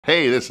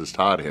Hey, this is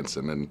Todd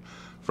Henson, and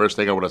first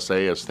thing I want to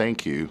say is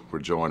thank you for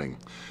joining.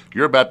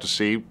 You're about to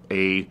see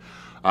a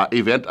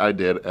event I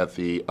did at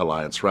the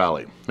Alliance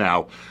Rally.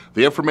 Now,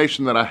 the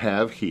information that I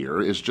have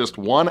here is just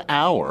 1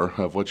 hour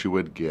of what you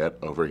would get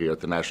over here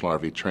at the National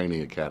RV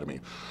Training Academy.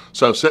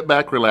 So sit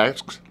back,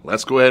 relax,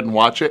 let's go ahead and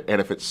watch it,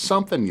 and if it's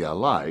something you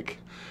like,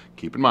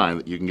 keep in mind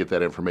that you can get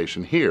that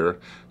information here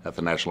at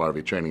the National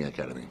RV Training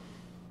Academy.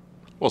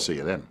 We'll see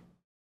you then.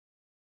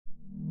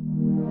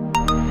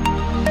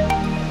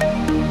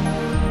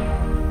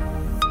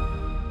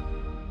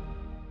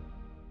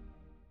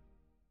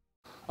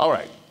 All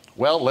right,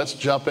 well, let's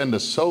jump into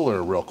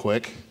solar real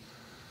quick.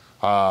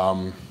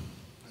 One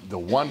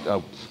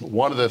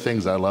of the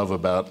things I love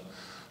about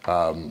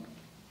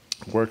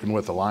working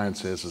with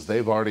Alliances is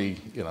they've already,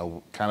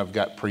 kind of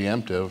got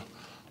preemptive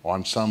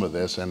on some of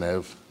this and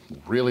have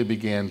really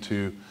began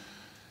to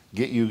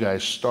get you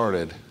guys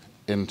started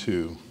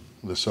into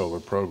the solar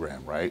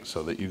program, right?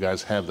 So that you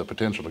guys have the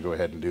potential to go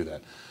ahead and do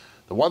that.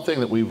 The one thing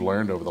that we've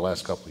learned over the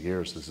last couple of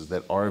years is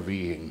that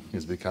RVing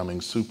is becoming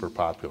super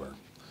popular.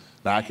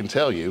 Now, I can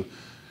tell you,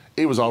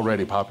 it was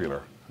already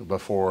popular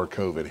before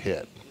COVID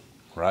hit,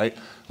 right?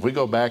 If we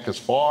go back as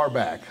far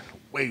back,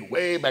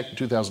 way back to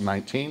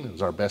 2019, it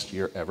was our best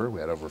year ever. We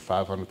had over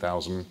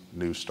 500,000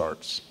 new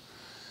starts.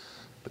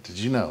 But did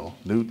you know,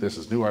 this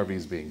is new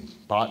RVs being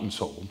bought and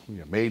sold,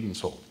 made and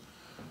sold.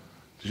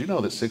 Did you know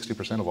that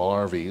 60% of all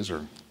RVs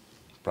are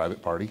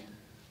private party?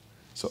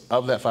 So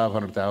of that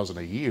 500,000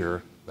 a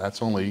year,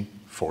 that's only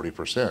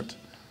 40%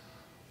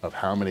 of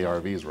how many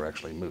RVs were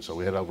actually moved. So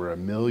we had over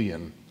 1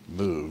 million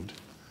moved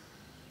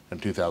in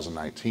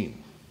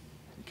 2019.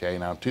 Okay,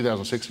 now in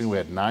 2016 we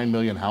had 9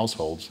 million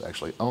households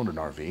actually owned an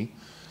RV.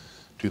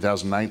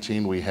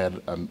 2019 we had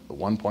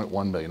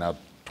 1.1 million. Now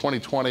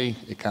 2020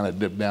 it kind of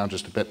dipped down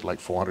just a bit to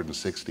like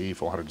 460,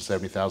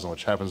 470,000,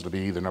 which happens to be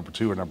either number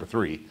 2 or number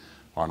 3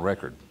 on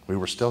record. We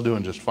were still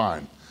doing just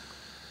fine.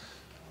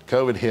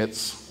 COVID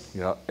hits,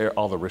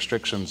 all the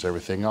restrictions,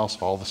 everything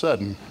else, all of a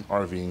sudden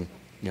RVing,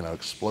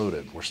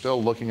 exploded. We're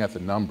still looking at the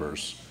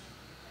numbers,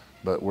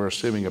 but we're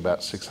assuming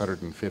about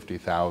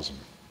 650,000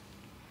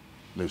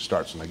 new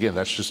starts. And again,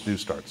 that's just new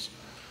starts.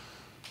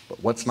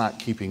 But what's not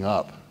keeping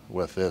up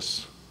with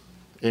this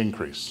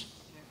increase?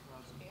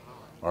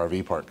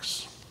 RV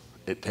parks.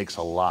 It takes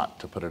a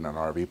lot to put in an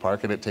RV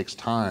park, and it takes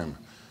time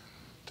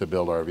to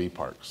build RV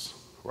parks,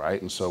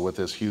 right? And so with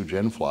this huge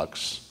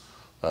influx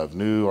of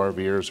new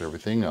RVers,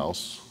 everything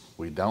else,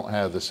 we don't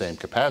have the same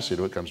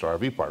capacity when it comes to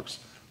RV parks.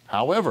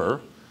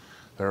 However,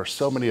 there are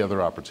so many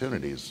other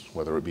opportunities,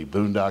 whether it be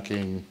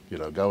boondocking,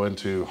 going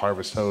to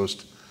Harvest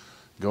Host,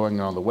 going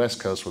on the West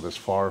Coast where there's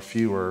far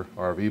fewer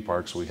RV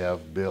parks. We have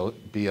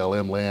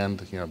BLM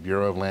land,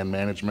 Bureau of Land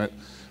Management,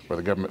 where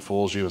the government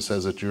fools you and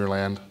says it's your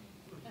land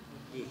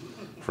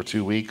for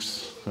 2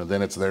 weeks, and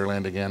then it's their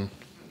land again.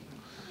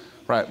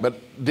 Right,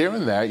 but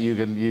during that,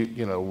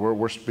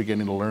 we're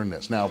beginning to learn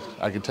this. Now,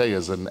 I can tell you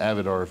as an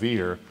avid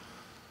RVer,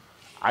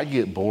 I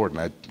get bored,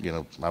 and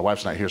my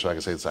wife's not here, so I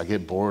can say this. I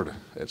get bored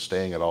at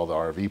staying at all the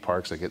RV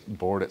parks. I get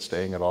bored at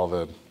staying at all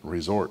the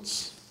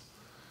resorts,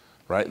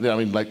 right? I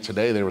mean, like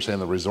today, they were saying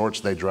the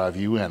resorts, they drive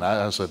you in.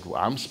 I said, well,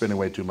 I'm spending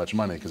way too much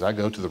money because I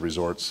go to the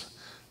resorts,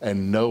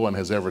 and no one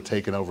has ever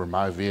taken over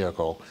my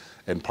vehicle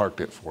and parked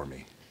it for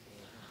me.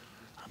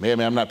 I mean,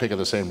 I'm not picking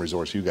the same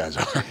resorts you guys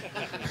are,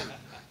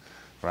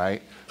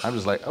 right? I'm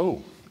just like,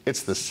 oh,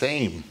 it's the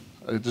same.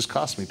 It just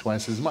costs me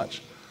twice as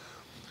much.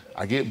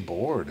 I get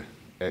bored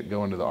at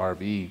going to the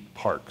RV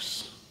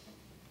parks.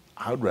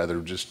 I would rather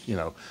just,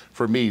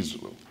 for me,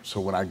 so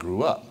when I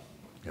grew up,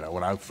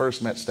 when I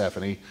first met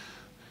Stephanie,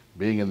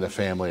 being in the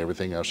family,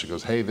 everything else, she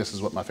goes, hey, this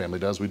is what my family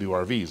does. We do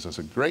RVs. I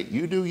said, great,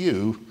 you do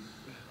you,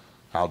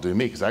 I'll do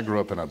me, because I grew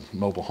up in a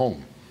mobile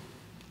home.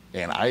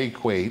 And I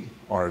equate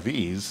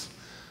RVs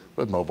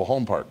with mobile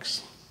home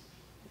parks.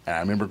 And I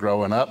remember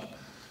growing up,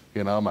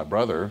 my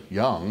brother,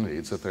 young,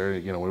 he'd sit there,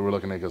 we were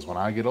looking at, he goes, when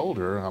I get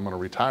older, I'm going to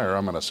retire,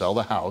 I'm going to sell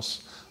the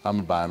house, I'm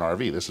going to buy an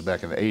RV. This is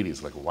back in the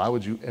 80s. Like, why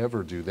would you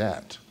ever do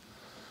that,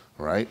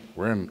 right?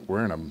 We're in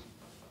a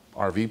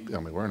RV,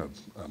 we're in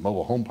a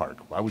mobile home park.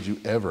 Why would you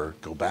ever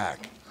go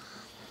back?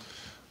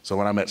 So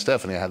when I met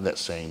Stephanie, I had that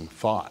same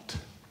thought.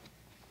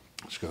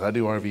 She goes, I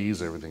do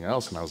RVs, everything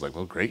else. And I was like,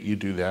 well, great, you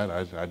do that.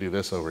 I do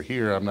this over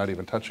here. I'm not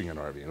even touching an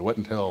RV. And it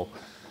wasn't until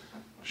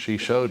she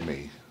showed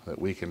me that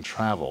we can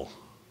travel,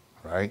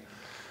 right?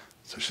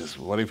 So she says,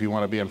 what if you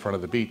want to be in front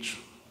of the beach?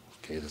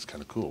 Okay, that's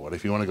kind of cool. What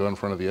if you want to go in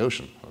front of the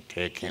ocean?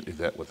 Okay, I can't do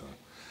that with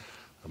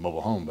a mobile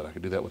home, but I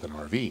could do that with an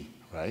RV,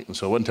 right? And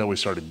so it wasn't until we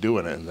started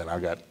doing it, and then I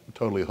got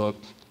totally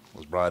hooked,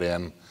 was brought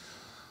in,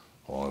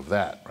 all of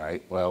that,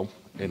 right? Well,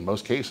 in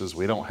most cases,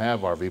 we don't have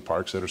RV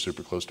parks that are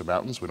super close to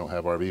mountains. We don't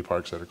have RV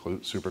parks that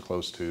are super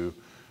close to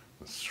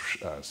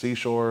the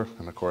seashore.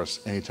 And of course,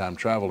 anytime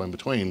travel in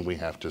between, we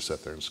have to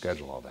sit there and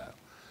schedule all that.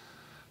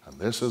 And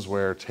this is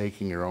where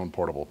taking your own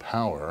portable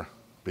power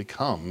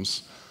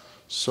becomes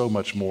so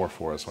much more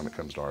for us when it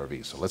comes to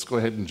RVs. So let's go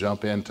ahead and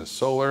jump into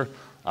solar.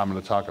 I'm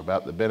going to talk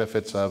about the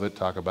benefits of it,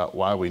 talk about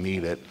why we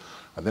need it.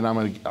 And then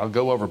I'll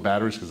go over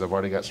batteries because I've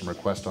already got some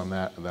requests on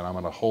that, and then I'm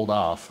gonna hold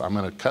off. I'm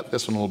gonna cut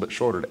this one a little bit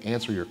shorter to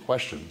answer your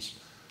questions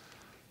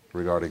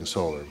regarding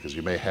solar, because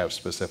you may have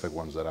specific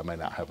ones that I may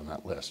not have on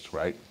that list,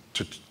 right?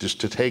 Just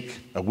to take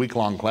a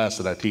week-long class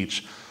that I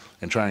teach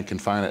and try and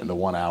confine it into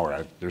 1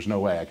 hour, there's no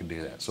way I can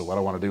do that. So what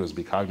I wanna do is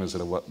be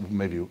cognizant of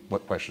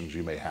what questions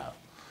you may have.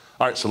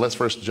 All right, so let's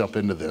first jump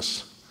into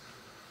this.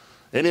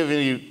 Any of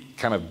you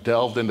kind of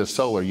delved into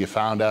solar, you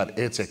found out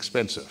it's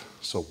expensive.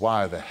 So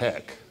why the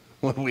heck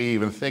would we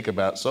even think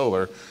about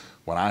solar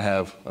when I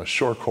have a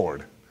shore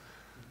cord?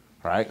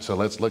 All right, so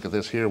let's look at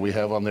this here. We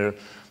have on there,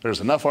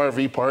 there's enough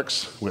RV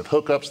parks with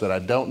hookups that I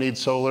don't need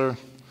solar.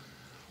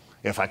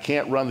 If I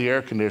can't run the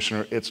air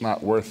conditioner, it's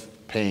not worth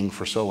paying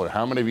for solar.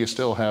 How many of you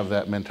still have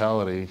that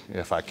mentality?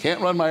 If I can't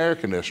run my air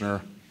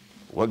conditioner,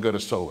 what good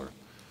is solar?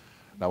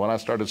 Now, when I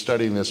started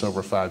studying this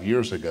over 5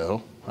 years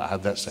ago, I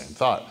had that same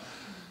thought.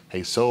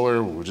 Hey,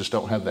 solar, we just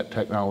don't have that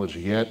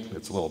technology yet.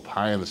 It's a little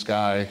pie in the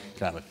sky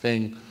kind of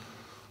thing,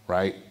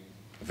 right?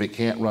 If it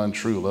can't run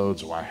true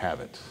loads, why have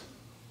it?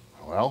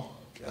 Well,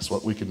 guess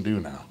what we can do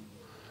now?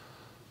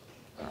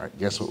 All right,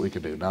 guess what we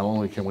can do? Not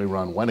only can we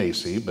run 1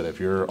 AC, but if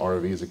your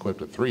RV is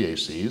equipped with 3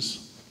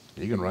 ACs,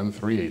 you can run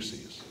 3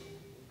 ACs,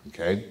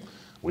 okay?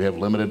 We have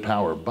limited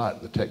power,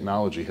 but the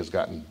technology has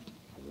gotten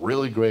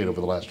really great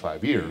over the last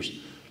 5 years.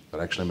 That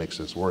actually makes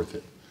this worth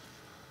it.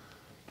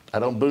 I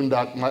don't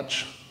boondock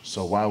much,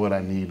 so why would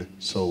I need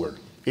solar?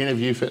 Any of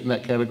you fit in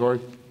that category?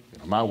 You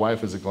know, my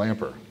wife is a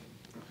glamper.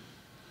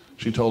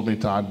 She told me,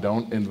 Todd,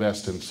 don't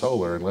invest in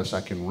solar unless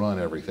I can run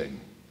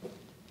everything.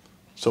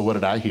 So what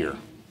did I hear?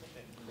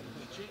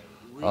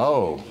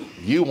 Oh,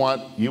 you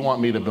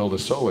want me to build a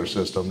solar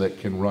system that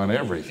can run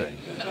everything.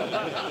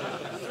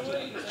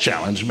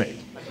 Challenge me.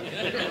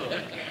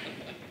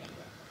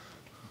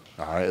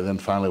 All right, and then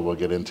finally we'll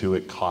get into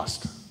it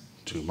cost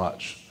too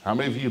much. How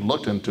many of you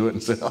looked into it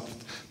and said, oh,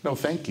 no,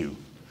 thank you.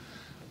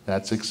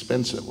 That's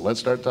expensive. Let's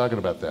start talking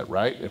about that,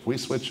 right? If we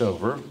switch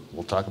over,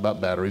 we'll talk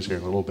about batteries here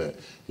in a little bit.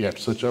 You have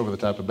to switch over the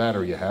type of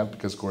battery you have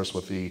because, of course,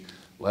 with the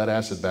lead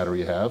acid battery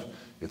you have,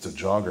 it's a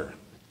jogger.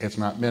 It's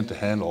not meant to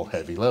handle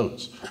heavy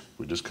loads.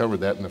 We just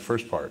covered that in the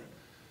first part.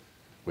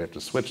 We have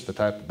to switch the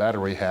type of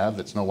battery we have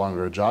that's no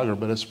longer a jogger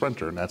but a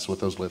sprinter, and that's what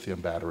those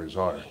lithium batteries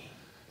are.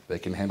 They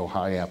can handle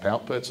high amp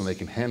outputs and they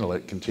can handle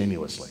it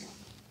continuously,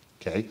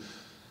 okay?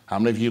 How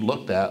many of you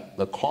looked at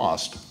the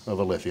cost of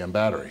a lithium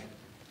battery,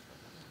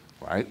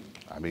 right?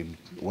 I mean,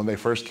 when they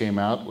first came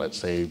out, let's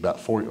say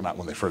about not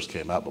when they first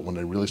came out, but when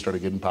they really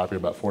started getting popular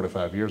about 4 to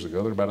 5 years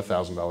ago, they're about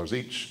 $1,000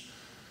 each.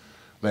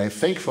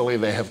 Thankfully,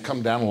 they have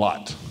come down a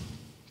lot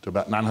to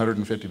about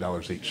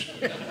 $950 each.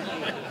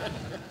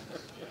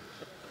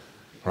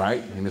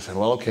 Right? And you say,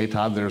 well, okay,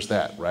 Todd, there's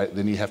that, right?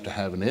 Then you have to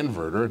have an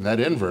inverter, and that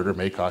inverter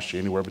may cost you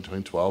anywhere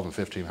between $1,200 and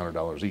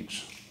 $1,500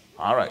 each.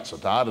 All right, so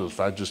Todd, if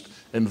I just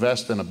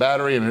invest in a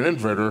battery and an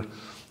inverter,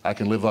 I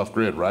can live off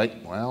grid,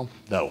 right? Well,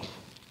 no.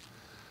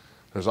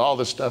 There's all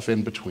this stuff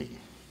in between,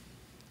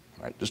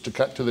 right? Just to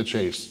cut to the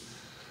chase,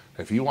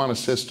 if you want a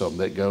system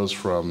that goes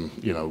from,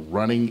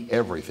 running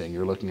everything,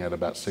 you're looking at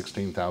about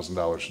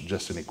 $16,000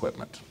 just in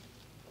equipment.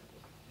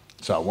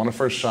 So I want to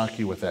first shock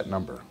you with that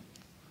number,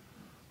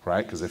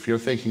 right? Because if you're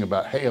thinking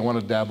about, hey, I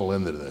want to dabble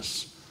into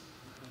this,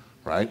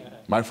 right?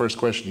 My first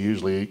question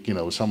usually,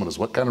 with someone is,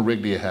 what kind of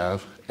rig do you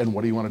have and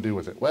what do you want to do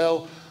with it?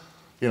 Well,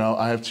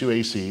 I have 2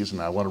 ACs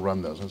and I want to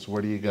run those. I said,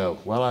 where do you go?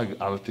 Well,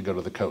 I like to go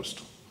to the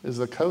coast. Is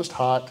the coast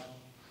hot?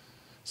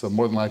 So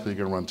more than likely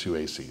you're going to run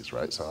 2 ACs,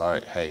 right? So, all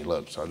right, hey,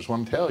 look, so I just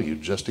want to tell you,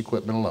 just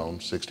equipment alone,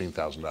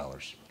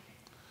 $16,000.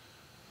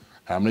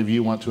 How many of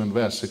you want to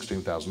invest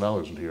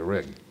 $16,000 into your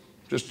rig?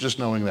 Just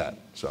knowing that.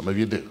 Some of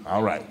you do.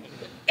 All right.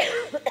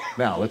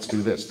 Now, let's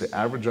do this. The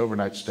average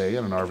overnight stay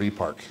in an RV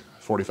park,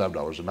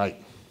 $45 a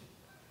night.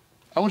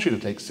 I want you to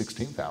take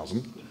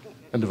 $16,000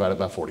 and divide it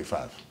by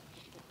 45.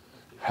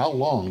 How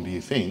long do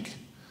you think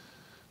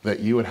that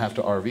you would have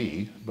to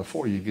RV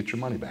before you get your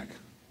money back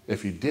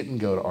if you didn't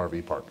go to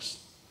RV parks?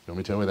 You want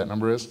me to tell you what that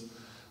number is?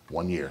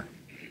 1 year.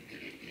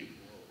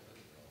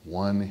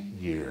 1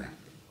 year.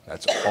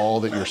 That's all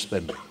that you're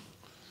spending.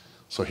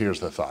 So here's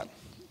the thought.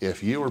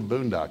 If you are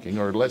boondocking,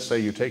 or let's say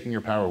you're taking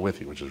your power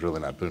with you, which is really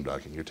not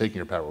boondocking, you're taking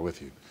your power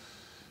with you.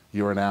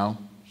 You are now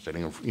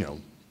sitting,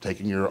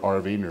 taking your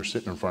RV and you're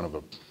sitting in front of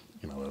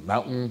a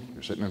mountain,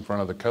 you're sitting in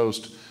front of the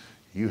coast.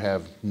 You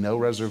have no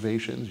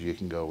reservations. You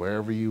can go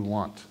wherever you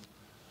want.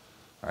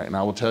 All right, and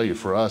I will tell you,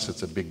 for us,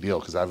 it's a big deal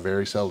because I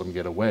very seldom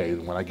get away.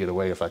 And when I get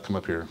away, if I come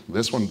up here,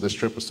 this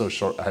trip was so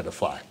short, I had to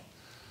fly,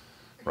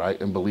 right?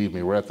 And believe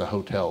me, we're at the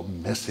hotel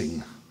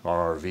missing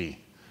our RV,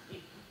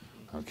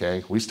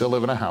 okay? We still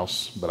live in a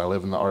house, but I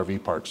live in the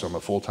RV park, so I'm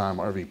a full-time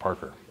RV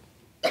parker,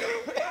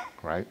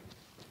 right?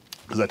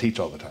 Because I teach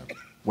all the time.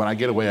 When I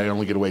get away, I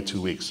only get away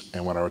 2 weeks.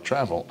 And when I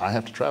travel, I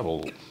have to travel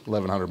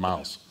 1,100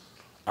 miles.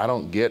 I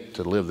don't get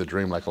to live the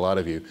dream like a lot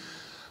of you.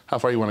 How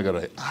far you want to go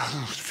to?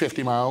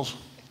 50 miles?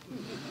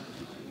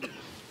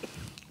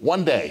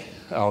 One day,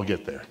 I'll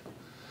get there.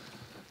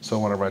 So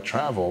whenever I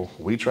travel,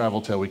 we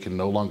travel till we can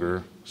no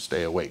longer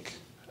stay awake.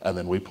 And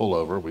then we pull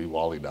over, we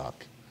wally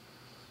dock.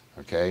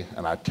 okay?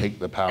 And I take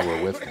the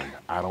power with me.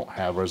 I don't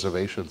have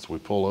reservations. We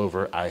pull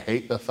over. I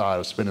hate the thought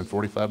of spending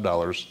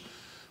 $45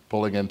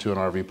 pulling into an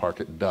RV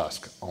park at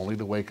dusk, only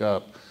to wake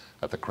up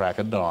at the crack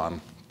of dawn,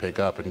 pick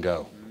up and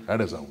go.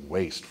 That is a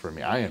waste for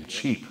me. I am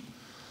cheap,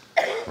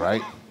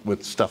 right?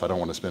 With stuff I don't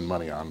want to spend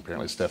money on.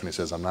 Apparently Stephanie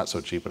says I'm not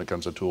so cheap when it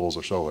comes to tools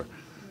or solar.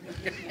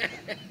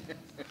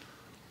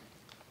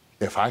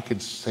 If I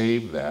could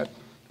save that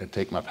and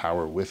take my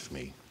power with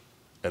me,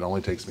 it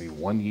only takes me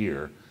 1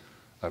 year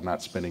of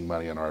not spending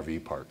money on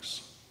RV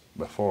parks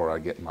before I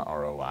get my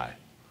ROI.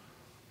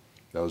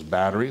 Those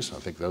batteries, I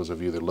think those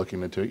of you that are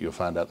looking into it, you'll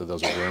find out that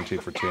those are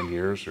guaranteed for 10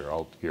 years.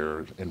 Your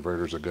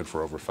inverters are good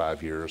for over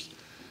 5 years.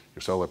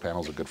 Your solar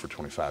panels are good for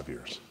 25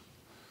 years.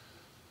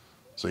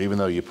 So even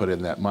though you put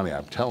in that money,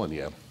 I'm telling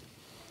you,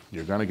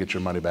 you're going to get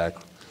your money back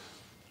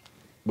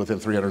within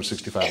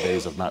 365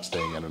 days of not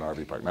staying in an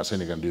RV park. Not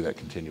saying you're going to do that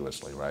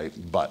continuously, right?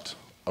 But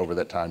over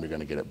that time, you're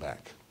going to get it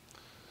back.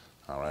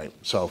 All right,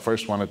 so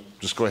first want to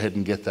just go ahead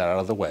and get that out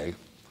of the way.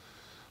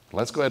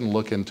 Let's go ahead and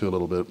look into a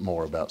little bit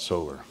more about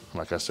solar.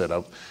 Like I said,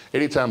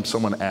 anytime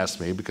someone asks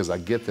me, because I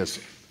get this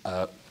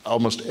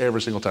almost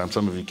every single time,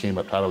 some of you came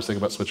up, Todd, I was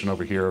thinking about switching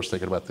over here, I was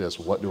thinking about this,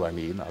 what do I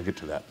need? I'll get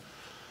to that.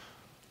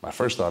 My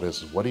first thought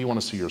is, what do you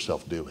want to see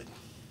yourself doing?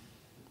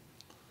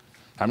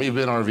 How many of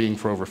you have been RVing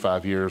for over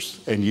 5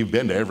 years, and you've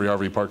been to every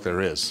RV park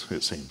there is,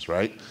 it seems,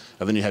 right?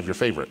 And then you have your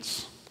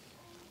favorites.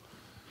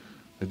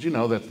 Did you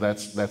know that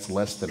that's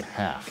less than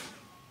half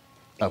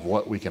of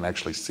what we can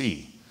actually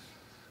see,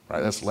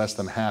 right? That's less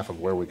than half of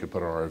where we could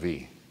put our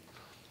RV.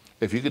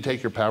 If you could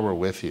take your power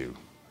with you,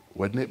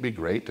 wouldn't it be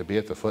great to be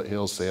at the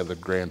foothills, say, of the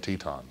Grand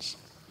Tetons?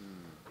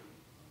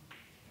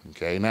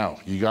 Okay, now,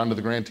 you gone to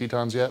the Grand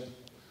Tetons yet?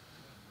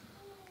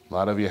 A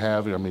lot of you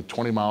have. I mean,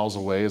 20 miles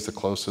away is the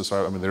closest.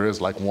 I mean, there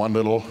is like one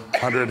little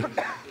 100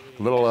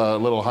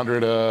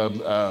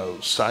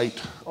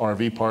 site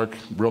RV park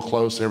real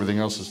close. Everything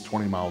else is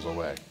 20 miles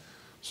away.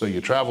 So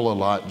you travel a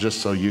lot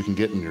just so you can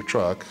get in your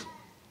truck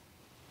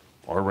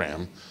or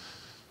Ram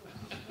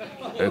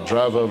and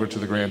drive over to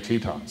the Grand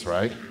Tetons,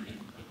 right?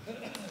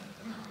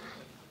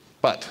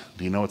 But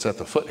do you know it's at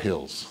the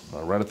foothills,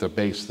 right at the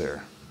base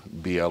there,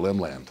 BLM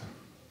land,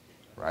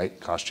 right?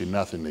 Cost you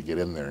nothing to get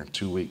in there in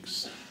 2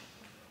 weeks.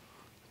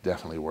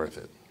 Definitely worth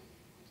it.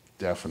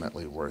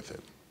 Definitely worth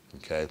it,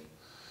 okay?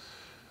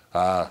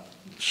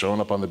 Showing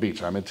up on the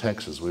beach. I'm in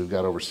Texas. We've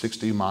got over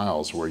 60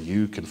 miles where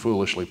you can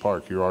foolishly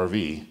park your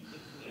RV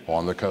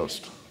on the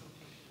coast.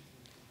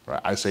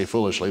 Right? I say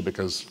foolishly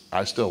because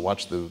I still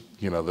watch the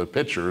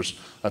pictures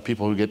of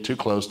people who get too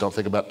close, don't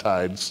think about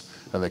tides,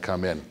 and they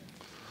come in.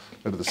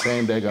 They're the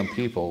same daggone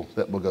people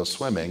that will go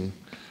swimming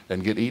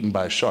and get eaten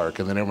by a shark,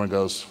 and then everyone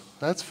goes,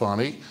 that's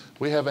funny,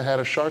 we haven't had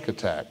a shark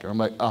attack. And I'm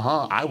like,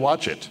 I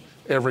watch it.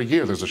 Every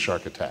year there's a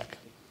shark attack,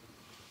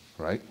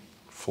 right?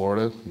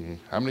 Florida,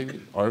 how many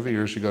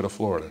RVers you go to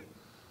Florida?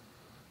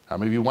 How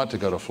many of you want to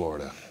go to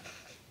Florida?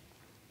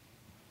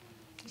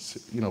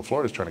 You know,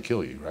 Florida's trying to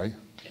kill you, right?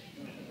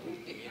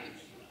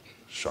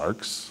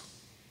 Sharks,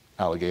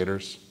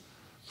 alligators,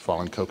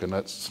 fallen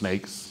coconuts,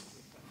 snakes.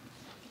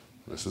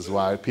 This is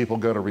why people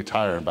go to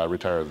retire, and by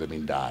retire they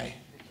mean die.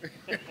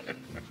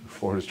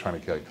 Florida's trying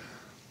to kill you.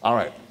 All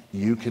right,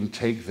 you can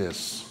take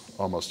this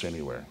almost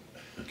anywhere,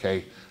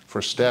 okay?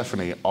 For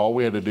Stephanie, all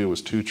we had to do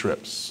was 2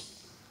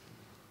 trips,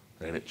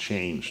 and it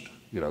changed,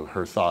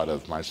 her thought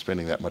of my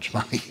spending that much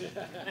money.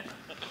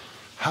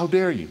 How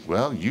dare you?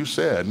 Well, you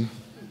said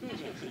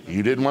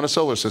you didn't want a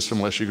solar system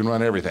unless you can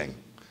run everything.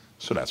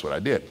 So that's what I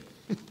did.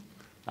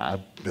 I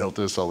built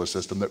a solar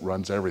system that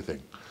runs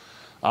everything.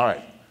 All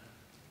right,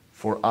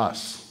 for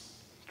us,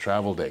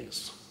 travel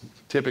days.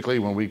 Typically,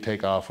 when we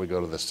take off, we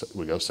go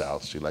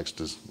south. She likes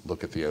to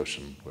look at the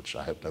ocean, which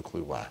I have no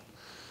clue why,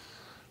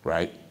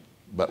 right?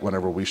 But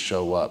whenever we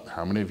show up,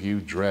 how many of you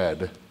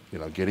dread,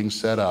 getting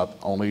set up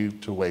only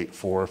to wait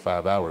 4 or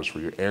 5 hours for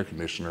your air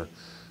conditioner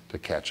to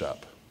catch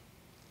up?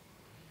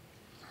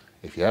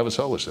 If you have a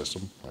solar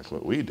system, like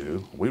what we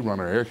do, we run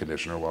our air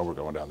conditioner while we're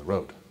going down the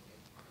road,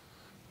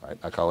 right?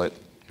 I call it,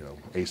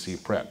 AC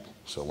prep.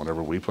 So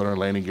whenever we put our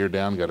landing gear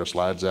down, got our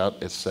slides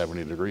out, it's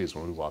 70 degrees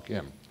when we walk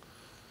in.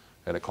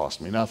 And it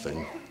cost me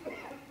nothing.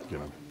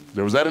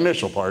 There was that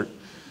initial part,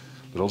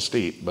 a little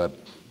steep, but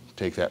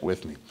take that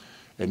with me.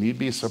 And you'd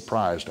be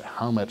surprised at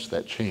how much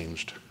that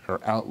changed her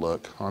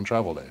outlook on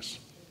travel days,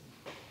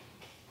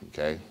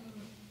 okay?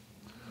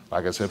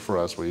 Like I said, for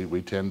us,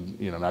 we tend,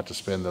 not to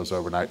spend those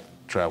overnight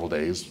travel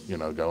days,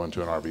 go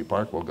into an RV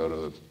park. We'll go to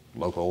the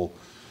local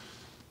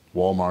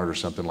Walmart or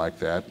something like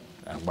that.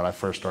 And when I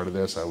first started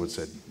this, I would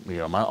say, my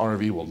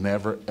RV will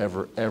never,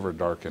 ever, ever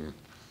darken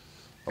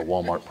a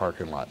Walmart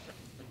parking lot.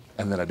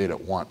 And then I did it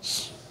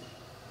once.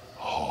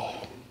 Oh,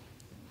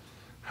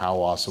 how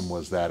awesome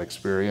was that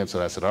experience?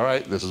 And I said, all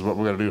right, this is what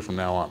we're going to do from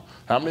now on.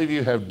 How many of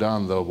you have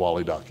done the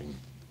Wally docking?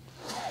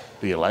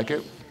 Do you like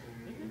it?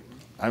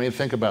 I mean,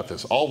 think about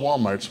this. All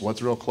Walmarts,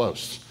 what's real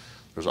close?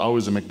 There's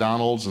always a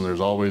McDonald's and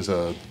there's always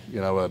a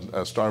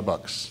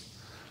Starbucks.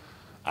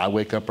 I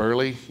wake up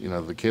early,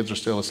 the kids are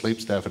still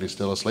asleep, Stephanie's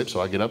still asleep, so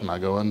I get up and I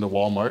go into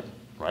Walmart,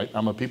 right?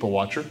 I'm a people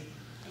watcher.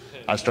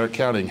 I start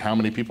counting how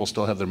many people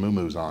still have their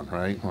moo-moos on,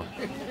 right?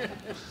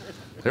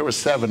 There was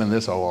 7 in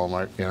this old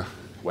Walmart, yeah.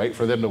 Wait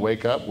for them to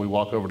wake up. We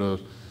walk over to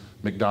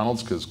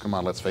McDonald's, because come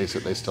on, let's face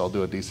it, they still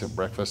do a decent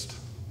breakfast,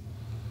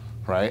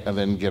 right? And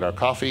then get our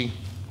coffee,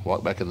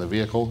 walk back in the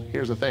vehicle.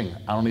 Here's the thing,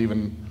 I don't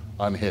even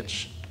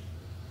unhitch.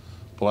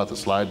 Pull out the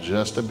slide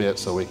just a bit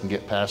so we can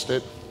get past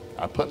it.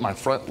 I put my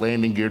front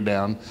landing gear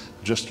down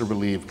just to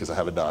relieve, because I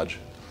have a Dodge.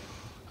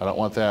 I don't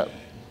want that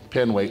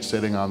pin weight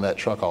sitting on that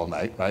truck all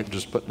night, right?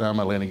 Just put down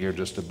my landing gear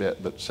just a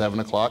bit, but 7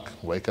 o'clock,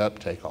 wake up,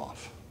 take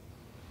off,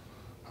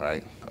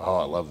 right? Oh,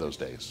 I love those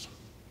days.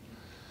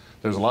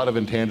 There's a lot of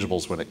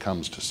intangibles when it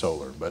comes to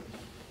solar, but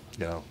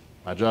you know,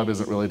 my job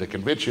isn't really to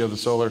convince you of the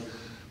solar.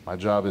 My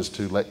job is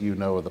to let you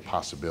know of the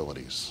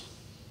possibilities.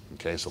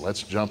 Okay, so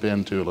let's jump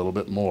into a little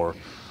bit more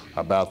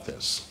about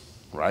this,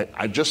 right?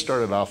 I just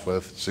started off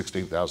with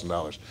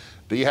 $16,000.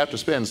 Do you have to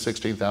spend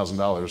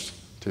 $16,000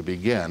 to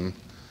begin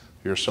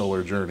your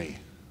solar journey?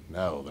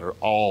 No, they're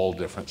all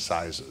different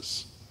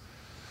sizes.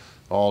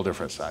 All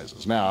different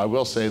sizes. Now, I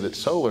will say that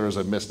solar is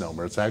a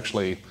misnomer. It's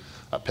actually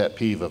a pet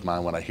peeve of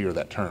mine when I hear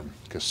that term,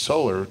 because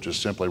solar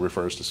just simply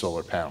refers to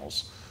solar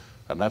panels.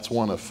 And that's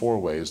one of 4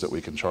 ways that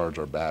we can charge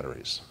our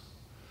batteries,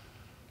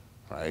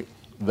 right?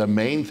 The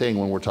main thing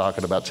when we're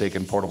talking about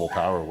taking portable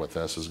power with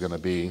us is going to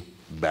be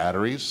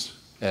batteries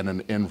and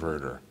an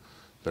inverter.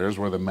 There's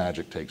where the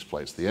magic takes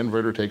place. The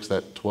inverter takes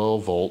that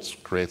 12 volts,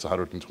 creates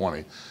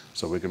 120,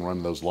 so we can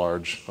run those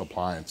large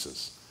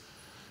appliances.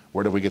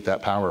 Where do we get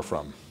that power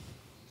from?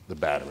 The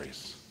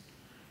batteries.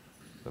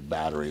 The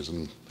batteries,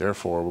 and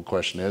therefore the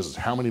question is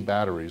how many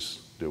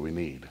batteries do we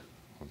need?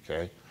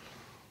 Okay,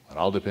 it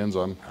all depends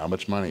on how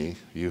much money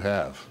you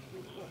have.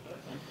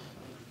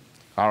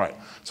 All right,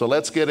 so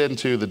let's get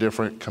into the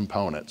different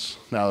components.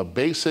 Now, a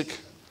basic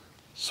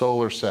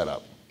solar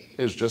setup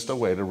is just a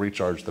way to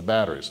recharge the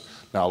batteries.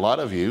 Now, a lot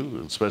of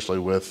you, especially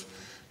with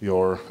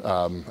your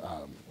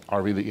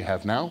RV that you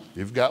have now,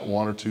 you've got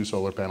 1 or 2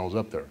 solar panels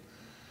up there.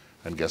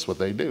 And guess what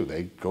they do?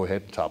 They go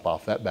ahead and top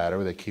off that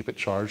battery. They keep it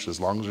charged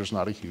as long as there's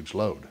not a huge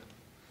load,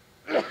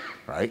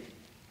 right?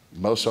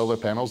 Most solar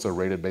panels, they're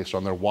rated based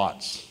on their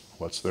watts.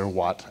 What's their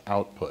watt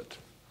output?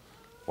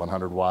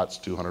 100 watts,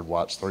 200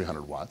 watts,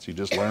 300 watts. You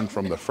just learned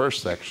from the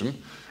first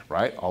section,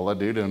 right? All I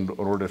do in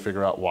order to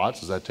figure out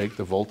watts is I take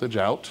the voltage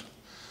out,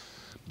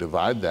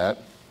 divide that,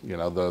 you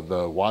know,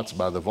 the watts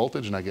by the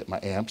voltage, and I get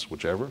my amps,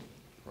 whichever,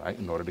 right,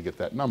 in order to get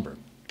that number.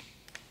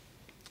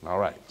 All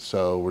right,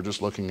 so we're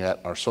just looking at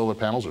our solar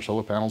panels. Our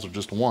solar panels are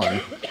just one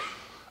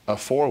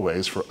of 4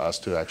 ways for us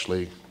to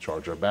actually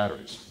charge our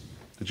batteries.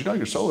 Did you know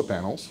your solar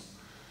panels,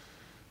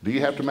 do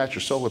you have to match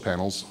your solar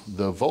panels,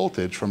 the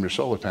voltage from your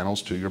solar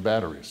panels to your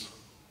batteries?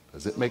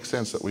 Does it make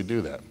sense that we do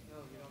that?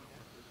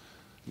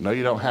 No,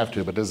 you don't have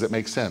to, but does it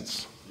make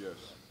sense? Yes.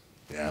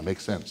 Yeah, it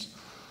makes sense.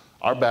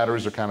 Our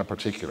batteries are kind of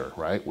particular,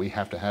 right? We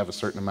have to have a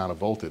certain amount of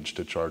voltage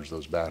to charge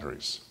those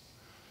batteries.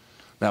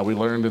 Now, we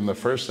learned in the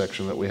first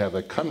section that we have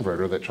a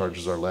converter that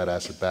charges our lead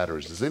acid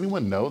batteries. Does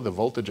anyone know the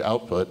voltage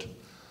output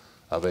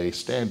of a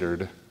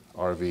standard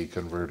RV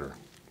converter?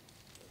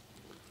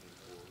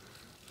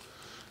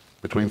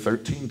 Between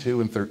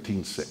 13.2 and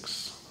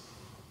 13.6,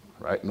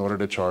 right, in order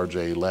to charge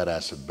a lead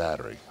acid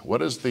battery.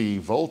 What is the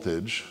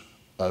voltage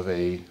of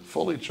a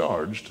fully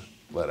charged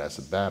lead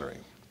acid battery?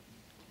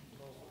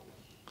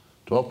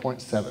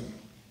 12.7,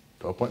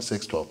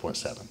 12.6,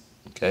 12.7,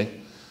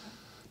 okay?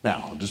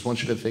 Now, I just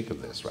want you to think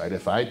of this, right?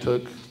 If I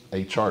took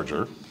a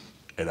charger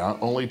and I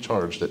only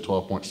charged at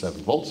 12.7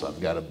 volts, I've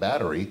got a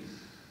battery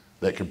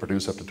that can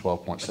produce up to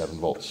 12.7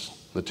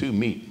 volts. The 2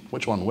 meet,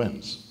 which one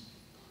wins?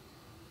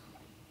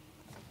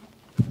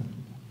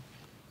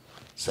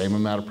 Same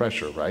amount of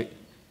pressure, right?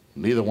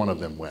 Neither one of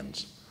them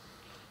wins.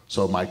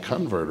 So my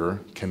converter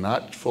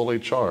cannot fully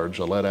charge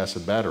a lead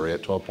acid battery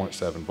at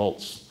 12.7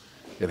 volts.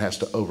 It has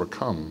to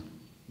overcome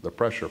the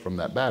pressure from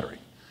that battery.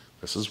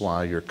 This is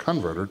why your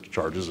converter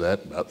charges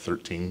at about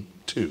 13.2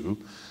 to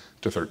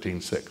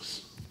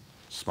 13.6.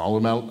 Small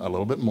amount, a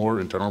little bit more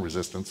internal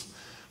resistance,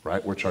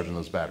 right? We're charging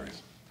those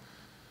batteries.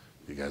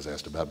 You guys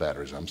asked about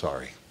batteries, I'm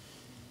sorry.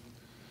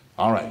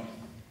 All right.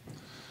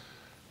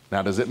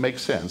 Now, does it make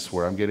sense,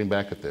 where I'm getting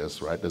back at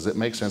this, right? Does it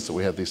make sense that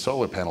we have these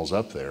solar panels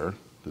up there?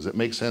 Does it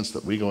make sense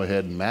that we go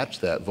ahead and match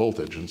that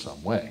voltage in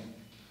some way?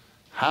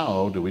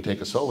 How do we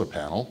take a solar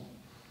panel?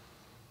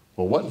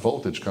 Well, what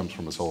voltage comes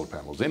from a solar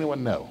panel? Does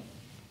anyone know?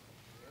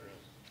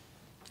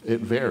 It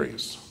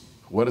varies.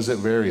 What does it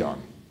vary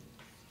on?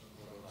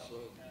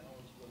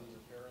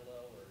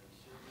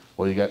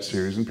 Well, you got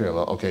series and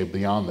parallel. Okay,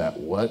 beyond that,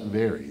 what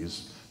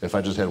varies if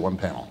I just had one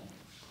panel?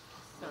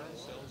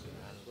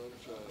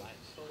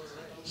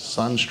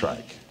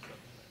 Sunstrike.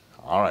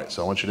 All right,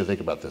 so I want you to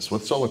think about this.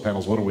 With solar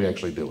panels, what are we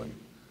actually doing?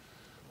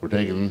 We're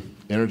taking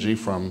energy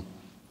from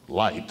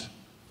light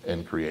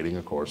and creating,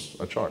 of course,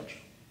 a charge.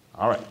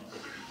 All right,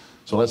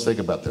 so let's think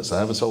about this. I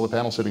have a solar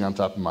panel sitting on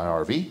top of my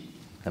RV,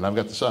 and I've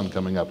got the sun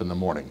coming up in the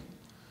morning.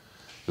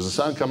 Is the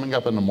sun coming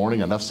up in the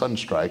morning enough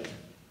sunstrike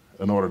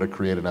in order to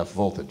create enough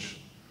voltage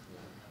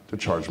to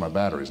charge my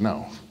batteries?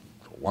 No.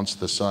 once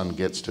the sun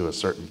gets to a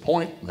certain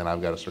point, then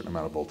I've got a certain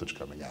amount of voltage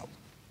coming out,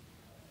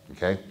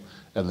 okay?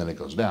 And then it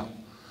goes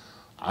down.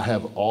 I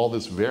have all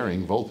this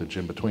varying voltage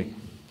in between.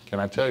 Can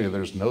I tell you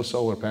there's no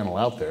solar panel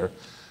out there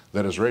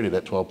that is rated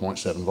at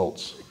 12.7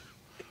 volts.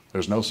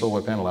 There's no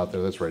solar panel out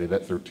there that's rated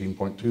at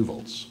 13.2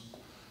 volts.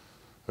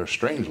 They're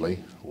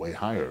strangely way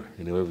higher,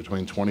 anywhere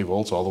between 20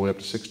 volts all the way up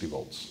to 60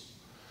 volts.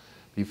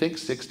 Do you think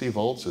 60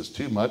 volts is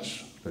too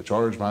much to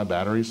charge my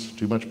batteries,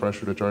 too much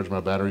pressure to charge my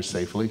batteries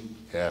safely?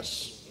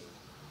 Yes.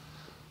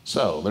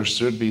 So there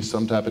should be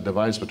some type of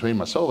device between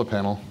my solar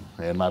panel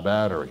and my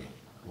battery.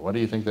 What do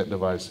you think that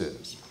device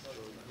is?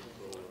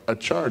 A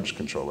charge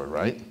controller,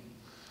 right?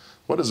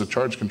 What does a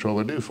charge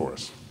controller do for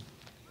us?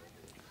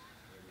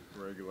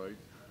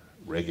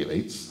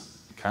 Regulates,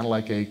 kind of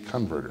like a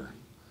converter.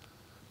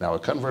 Now a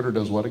converter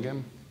does what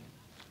again?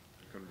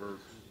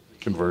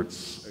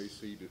 Converts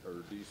AC to,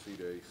 or DC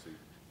to AC.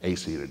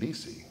 AC to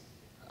DC.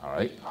 All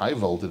right, high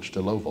voltage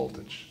to low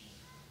voltage.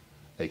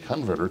 A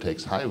converter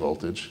takes high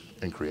voltage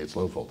and creates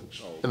low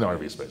voltage in the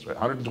RV space, right?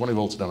 120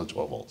 volts down to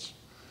 12 volts.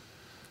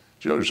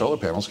 Do you know your solar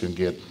panels can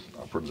get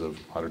upwards of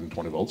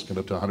 120 volts, get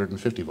up to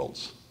 150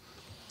 volts.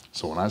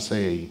 So when I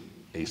say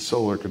a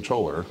solar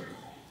controller,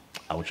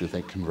 I want you to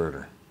think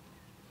converter,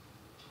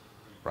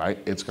 right?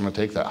 It's going to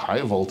take that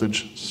high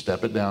voltage,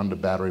 step it down to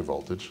battery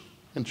voltage,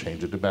 and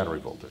change it to battery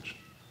voltage.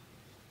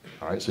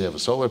 All right, so you have a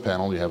solar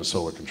panel, you have a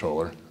solar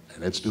controller,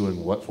 and it's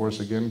doing what for us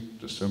again?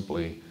 Just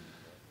simply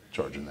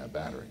charging that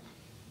battery,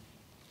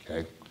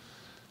 okay?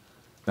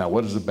 Now,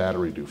 what does the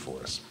battery do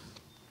for us?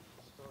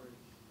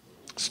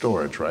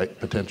 Storage, right?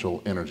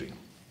 Potential energy.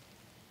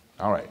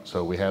 All right,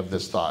 so we have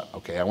this thought,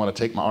 okay, I want to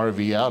take my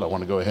RV out, I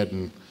want to go ahead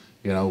and,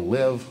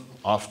 live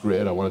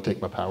off-grid, I want to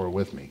take my power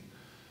with me.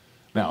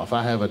 Now, if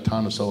I have a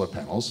ton of solar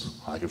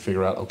panels, I can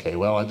figure out, okay,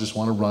 well, I just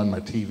want to run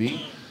my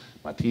TV.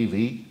 My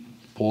TV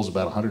pulls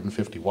about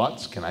 150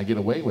 watts. Can I get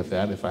away with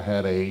that if I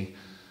had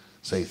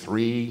say,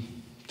 3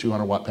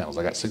 200-watt panels?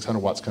 I got 600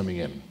 watts coming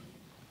in.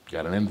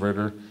 Got an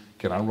inverter.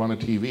 Can I run a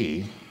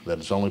TV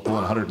that's only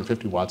pulling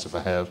 150 watts if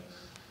I have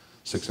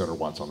 600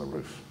 watts on the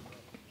roof?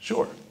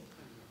 Sure.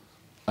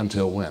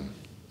 Until when?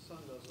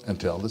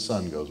 Until the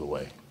sun goes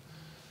away,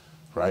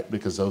 right?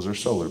 Because those are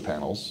solar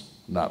panels,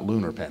 not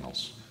lunar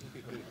panels.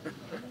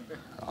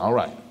 All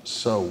right,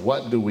 so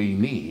what do we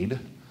need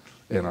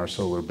in our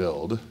solar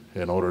build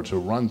in order to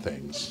run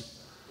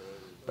things?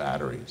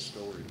 Batteries,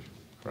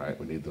 right?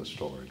 We need those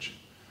storage.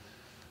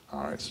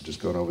 All right, so just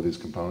going over these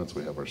components,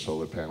 we have our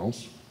solar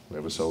panels. We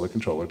have a solar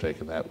controller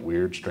taking that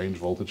weird, strange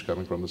voltage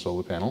coming from the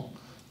solar panel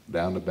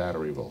down to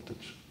battery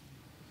voltage.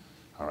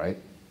 All right?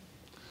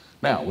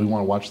 Now, we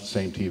want to watch the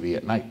same TV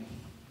at night,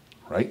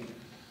 right?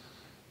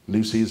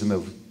 New season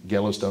of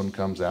Yellowstone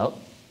comes out.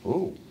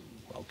 Ooh,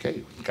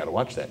 okay, got to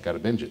watch that, got to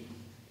binge it.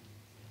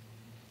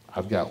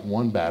 I've got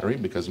one battery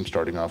because I'm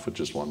starting off with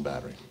just one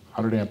battery.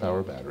 100 amp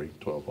hour battery,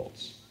 12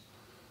 volts.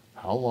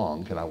 How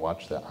long can I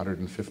watch that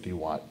 150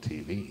 watt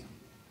TV?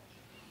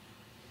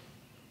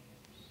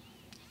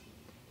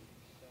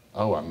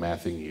 Oh, I'm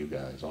mathing you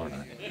guys, aren't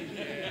I?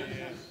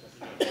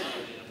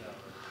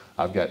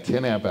 I've got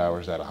 10 amp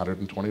hours at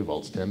 120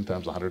 volts. 10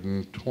 times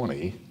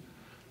 120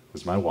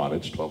 is my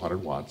wattage, 1200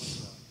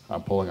 watts.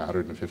 I'm pulling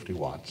 150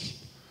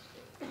 watts.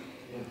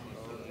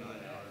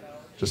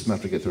 Just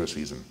enough to get through a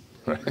season,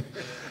 right?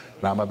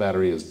 Now my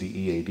battery is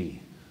DEAD.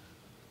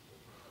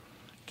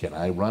 Can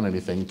I run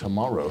anything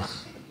tomorrow?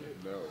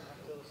 No.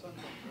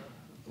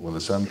 When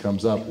the sun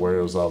comes up,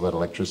 where is all that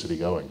electricity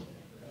going?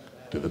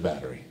 To the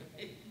battery,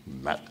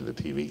 not to the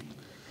TV.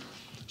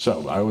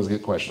 So I always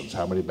get questions,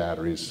 how many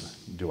batteries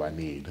do I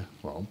need?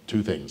 Well,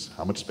 two things.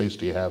 How much space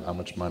do you have? How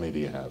much money do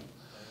you have?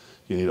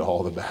 You need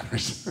all the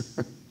batteries.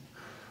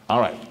 All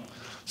right,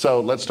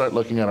 so let's start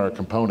looking at our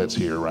components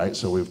here, right?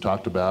 So we've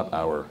talked about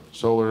our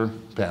solar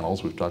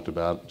panels. We've talked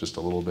about just a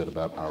little bit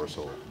about our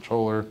solar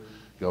controller.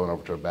 Going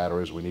over to our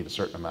batteries, we need a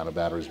certain amount of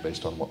batteries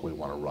based on what we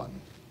want to run.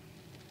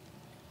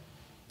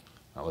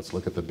 Now let's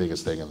look at the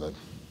biggest thing in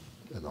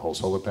the whole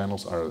solar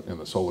panels, or in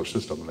the solar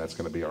system, and that's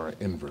going to be our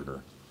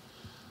inverter.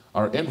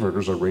 Our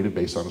inverters are rated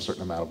based on a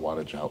certain amount of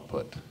wattage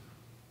output,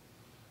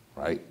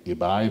 right? You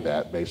buy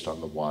that based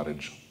on the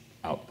wattage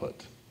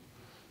output.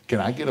 Can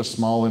I get a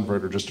small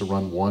inverter just to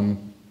run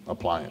one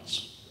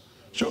appliance?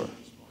 Sure.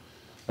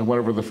 And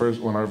when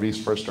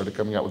RVs first started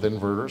coming out with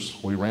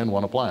inverters, we ran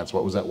one appliance.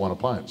 What was that one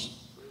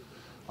appliance?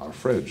 Our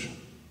fridge,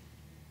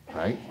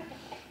 right?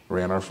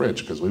 Ran our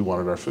fridge because we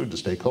wanted our food to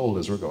stay cold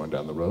as we're going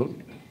down the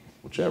road,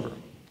 whichever.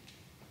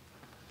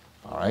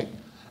 All right?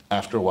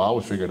 After a while,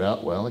 we figured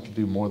out, well, it could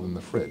do more than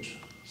the fridge.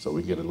 So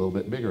we can get a little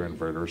bit bigger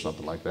inverter or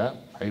something like that.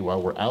 Hey,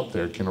 while we're out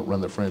there, can it run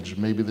the fridge,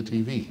 maybe the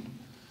TV?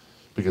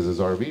 Because as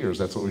RVers,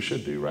 that's what we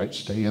should do, right?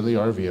 Stay in the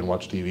RV and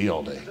watch TV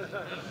all day.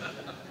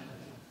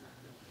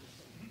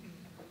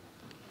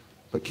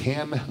 But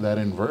can that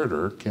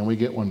inverter, can we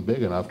get one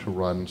big enough to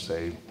run,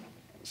 say,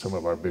 some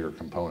of our bigger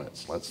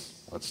components?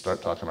 Let's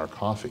start talking our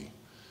coffee.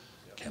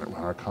 Can it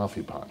run our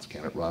coffee pots?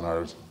 Can it run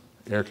our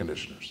air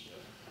conditioners?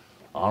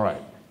 All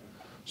right.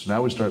 So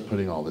now we start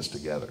putting all this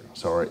together.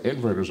 So our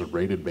inverters are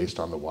rated based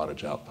on the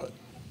wattage output,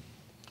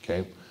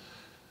 okay?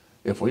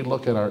 If we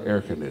look at our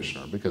air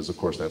conditioner, because of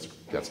course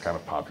that's kind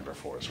of popular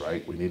for us,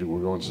 right? We're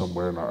going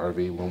somewhere in our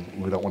RV,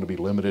 we don't want to be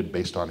limited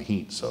based on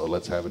heat, so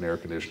let's have an air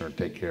conditioner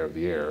take care of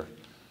the air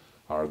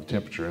or the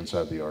temperature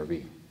inside the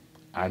RV.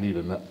 I need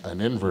an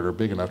inverter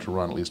big enough to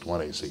run at least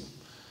one AC.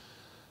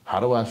 How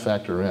do I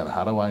factor in?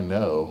 How do I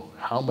know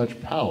how much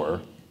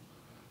power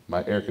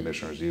my air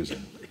conditioner is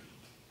using?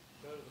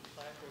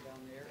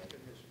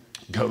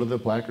 Go to the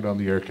placard on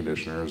the air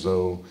conditioner.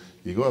 So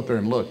you go up there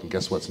and look, and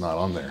guess what's not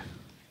on there?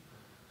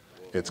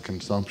 It's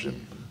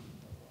consumption.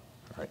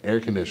 All right,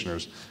 air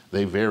conditioners,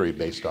 they vary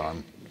based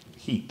on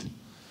heat.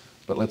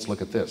 But let's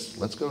look at this.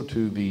 Let's go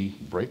to the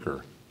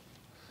breaker.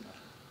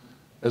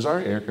 Is our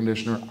air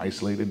conditioner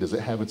isolated? Does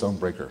it have its own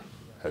breaker?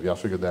 Have y'all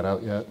figured that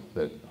out yet?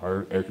 That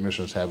our air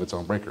conditioners have its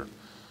own breaker.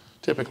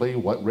 Typically,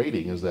 what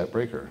rating is that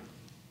breaker?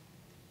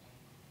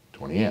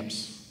 20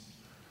 amps.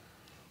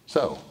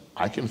 So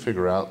I can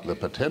figure out the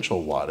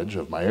potential wattage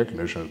of my air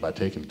conditioner by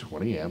taking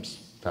 20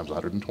 amps times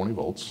 120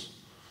 volts.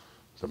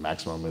 The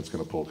maximum it's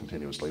going to pull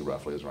continuously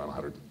roughly is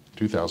around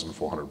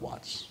 2,400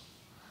 watts.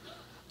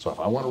 So if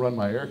I want to run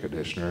my air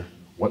conditioner,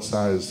 what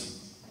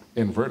size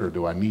inverter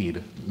do I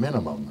need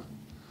minimum?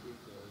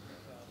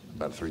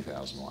 About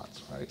 3,000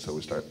 watts, right? So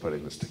we start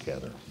putting this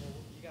together.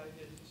 You got to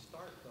get it to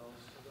start though,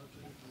 so don't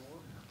you need more?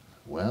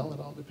 Well,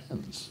 it all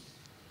depends.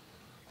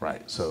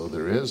 Right, so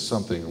there is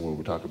something when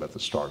we talk about the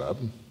startup,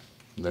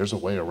 there's a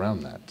way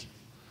around that.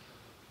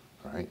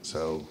 All right,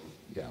 so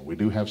yeah, we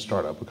do have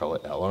startup, we call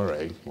it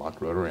LRA,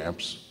 locked rotor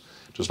amps,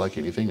 just like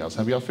anything else.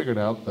 Have y'all figured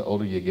out the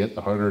older you get,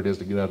 the harder it is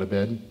to get out of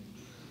bed?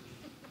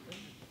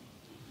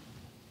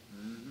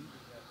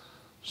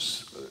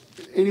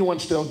 Anyone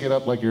still get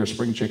up like you're a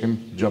spring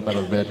chicken, jump out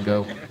of bed and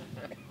go?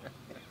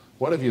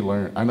 What have you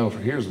learned? I know,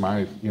 here's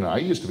my, I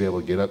used to be able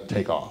to get up,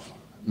 take off.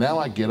 Now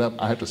I get up,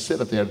 I have to sit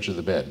at the edge of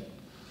the bed.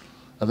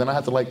 And then I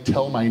have to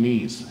tell my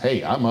knees,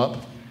 hey, I'm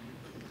up.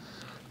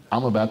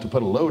 I'm about to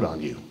put a load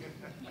on you.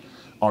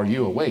 Are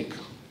you awake?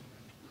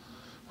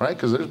 Right?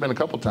 Because there's been a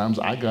couple times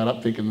I got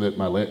up thinking that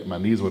my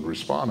knees would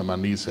respond, and my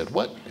knees said,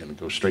 what? And it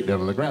goes straight down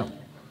to the ground.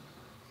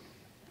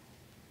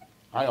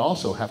 I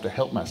also have to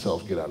help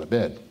myself get out of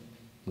bed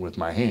with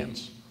my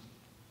hands.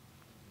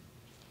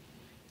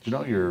 You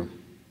know, your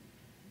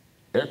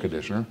air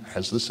conditioner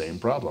has the same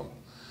problem.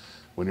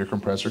 When your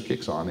compressor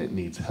kicks on, it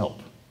needs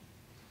help.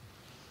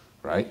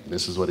 Right?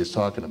 This is what he's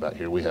talking about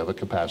here. We have a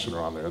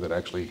capacitor on there that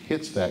actually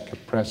hits that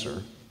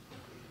compressor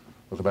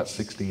with about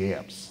 60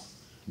 amps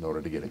in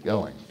order to get it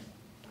going.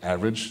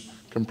 Average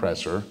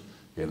compressor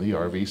in the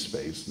RV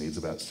space needs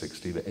about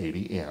 60 to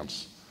 80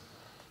 amps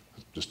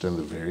just in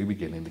the very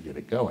beginning to get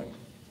it going.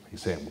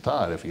 He's saying, well,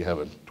 Todd, if you have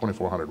a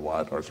 2,400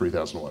 watt or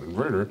 3,000 watt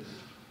inverter,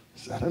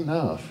 is that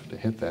enough to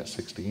hit that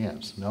 60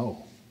 amps?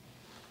 No.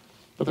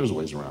 But there's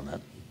ways around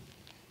that.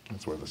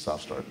 That's where the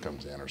soft start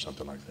comes in or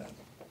something like that.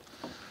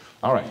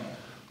 All right,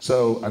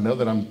 so I know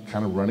that I'm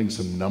kind of running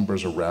some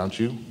numbers around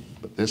you,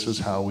 but this is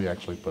how we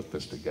actually put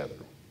this together,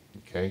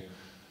 okay?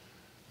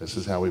 This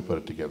is how we put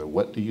it together.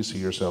 What do you see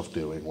yourself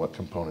doing? What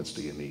components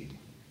do you need?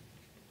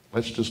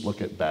 Let's just look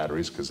at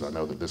batteries, because I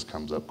know that this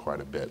comes up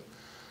quite a bit.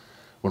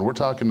 When we're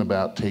talking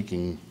about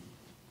taking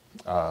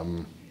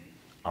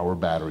our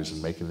batteries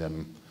and making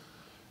them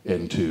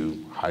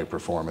into high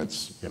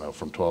performance,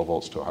 from 12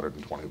 volts to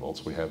 120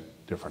 volts, we have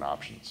different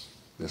options.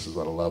 This is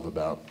what I love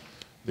about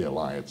the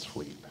Alliance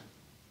fleet.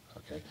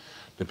 Okay.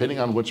 Depending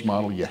on which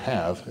model you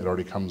have, it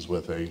already comes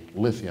with a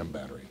lithium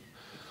battery.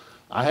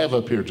 I have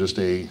up here just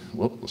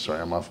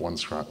I'm off one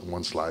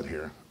slide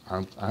here.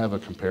 I have a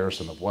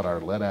comparison of what our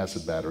lead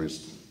acid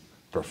batteries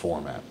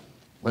perform at.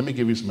 Let me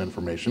give you some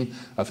information.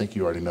 I think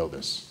you already know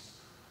this.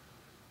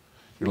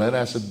 Your lead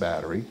acid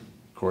battery,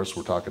 of course,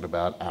 we're talking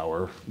about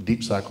our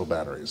deep cycle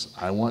batteries.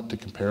 I want to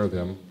compare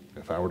them,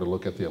 if I were to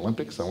look at the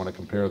Olympics, I want to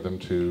compare them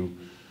to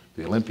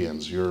the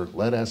Olympians. Your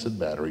lead acid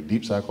battery,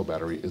 deep cycle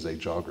battery, is a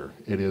jogger.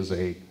 It is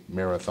a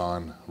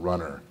marathon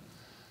runner.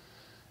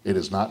 It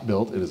is not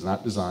built, it is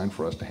not designed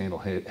for us to handle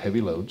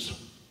heavy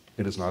loads.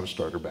 It is not a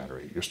starter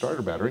battery. Your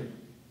starter battery,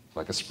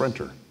 like a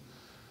sprinter,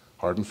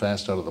 hard and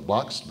fast out of the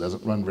blocks,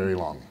 doesn't run very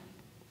long.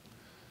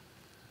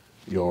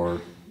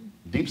 Your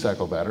deep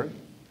cycle battery,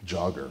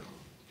 jogger,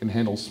 can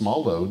handle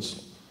small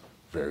loads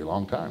very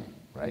long time,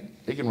 right?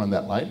 It can run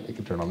that light, it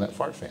can turn on that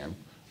fart fan,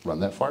 run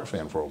that fart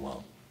fan for a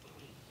while.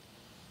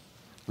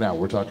 Now,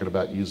 we're talking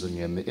about using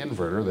an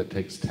inverter that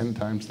takes 10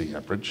 times the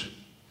amperage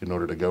in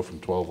order to go from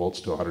 12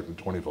 volts to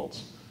 120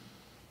 volts.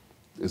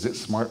 Is it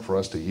smart for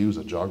us to use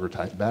a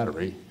jogger-type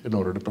battery in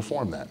order to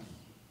perform that?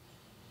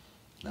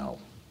 No.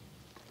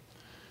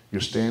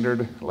 Your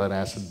standard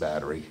lead-acid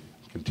battery,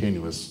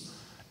 continuous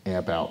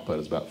amp output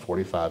is about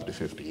 45 to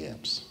 50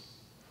 amps.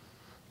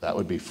 That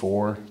would be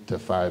 4 to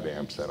 5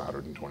 amps at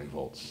 120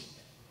 volts.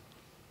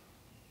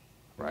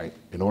 Right?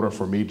 In order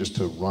for me just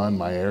to run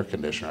my air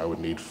conditioner, I would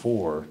need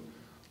 4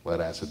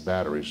 lead-acid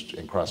batteries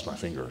and cross my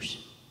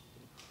fingers.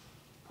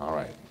 All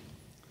right.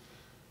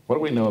 What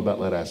do we know about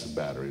lead-acid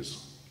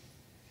batteries?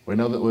 We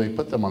know that they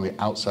put them on the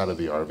outside of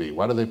the RV.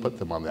 Why do they put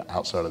them on the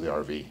outside of the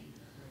RV?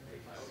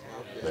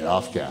 They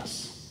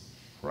off-gas,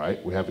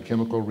 right? We have a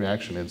chemical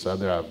reaction inside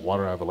there. I have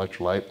water, I have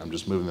electrolyte. I'm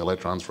just moving the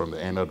electrons from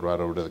the anode rod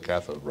over to the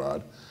cathode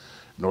rod.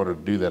 In order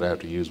to do that, I have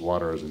to use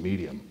water as a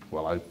medium.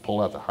 Well, I pull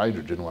out the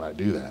hydrogen when I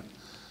do that,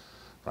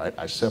 right?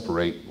 I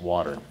separate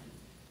water.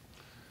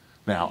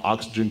 Now,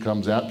 oxygen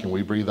comes out. Can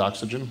we breathe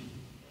oxygen?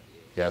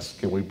 Yes.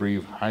 Can we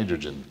breathe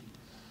hydrogen?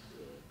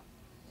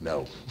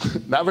 No.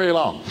 Not very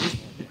long.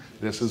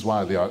 This is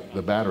why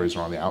the batteries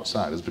are on the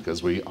outside, is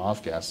because we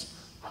off-gas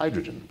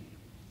hydrogen.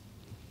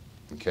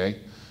 Okay?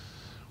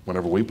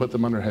 Whenever we put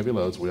them under heavy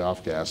loads, we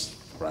off-gas,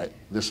 right?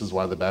 This is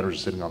why the batteries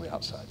are sitting on the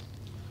outside.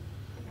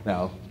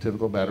 Now,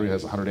 typical battery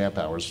has 100 amp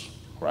hours,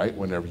 right?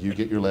 Whenever you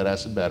get your lead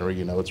acid battery,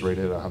 you know it's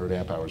rated at 100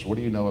 amp hours. What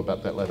do you know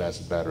about that lead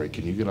acid battery?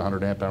 Can you get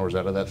 100 amp hours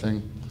out of that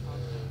thing?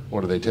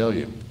 What do they tell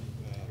you?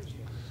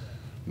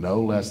 No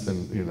less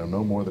than,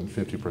 no more than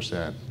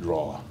 50%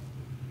 draw,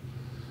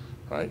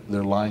 right?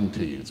 They're lying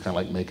to you. It's kind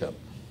of like makeup.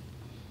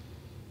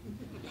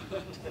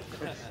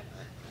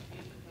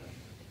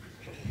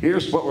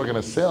 Here's what we're going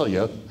to sell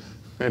you,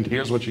 and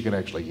here's what you can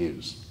actually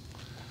use.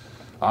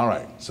 All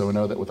right, so we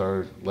know that with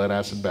our lead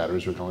acid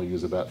batteries, we can only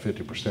use about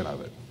 50%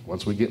 of it.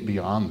 Once we get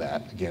beyond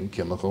that, again,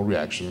 chemical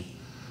reaction,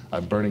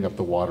 I'm burning up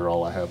the water.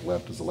 All I have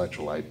left is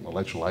electrolyte.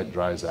 Electrolyte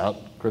dries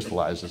out,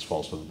 crystallizes,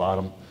 falls to the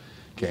bottom.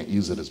 Can't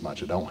use it as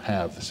much. I don't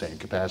have the same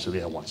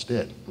capacity I once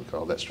did. We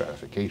call that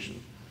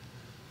stratification.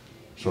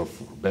 So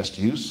for best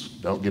use,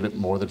 don't get it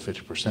more than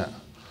 50%.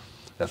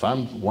 If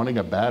I'm wanting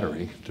a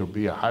battery to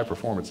be a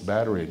high-performance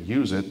battery and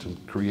use it to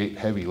create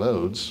heavy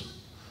loads,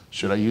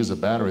 should I use a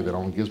battery that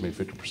only gives me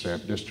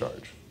 50%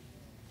 discharge?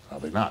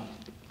 Probably not.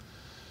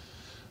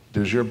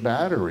 Does your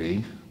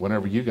battery,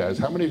 whenever you guys,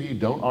 how many of you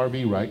don't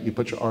RV right? You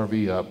put your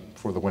RV up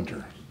for the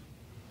winter.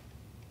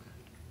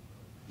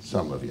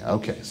 Some of you.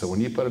 Okay, so when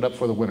you put it up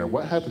for the winter,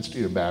 what happens to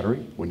your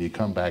battery when you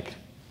come back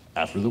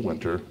after the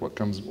winter?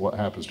 What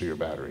happens to your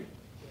battery?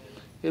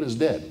 It is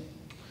dead.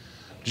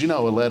 Did you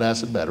know a lead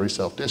acid battery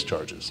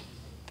self-discharges?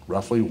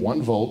 Roughly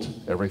 1 volt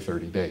every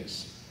 30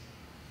 days.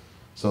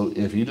 So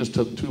if you just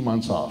took 2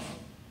 months off,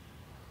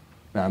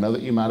 now I know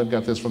that you might have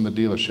got this from the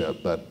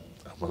dealership, but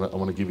I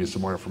want to give you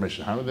some more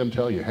information. How did them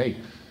tell you, hey,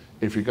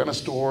 if you're going to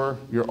store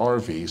your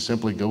RV,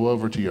 simply go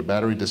over to your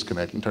battery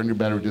disconnect and turn your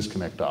battery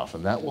disconnect off,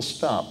 and that will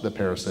stop the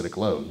parasitic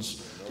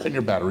loads, and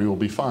your battery will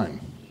be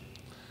fine.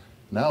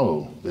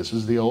 No, this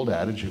is the old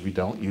adage, if you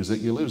don't use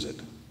it, you lose it.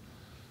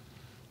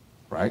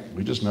 Right?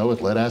 We just know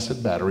with lead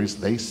acid batteries,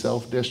 they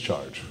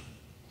self-discharge.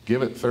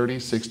 Give it 30,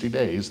 60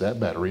 days, that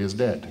battery is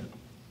dead.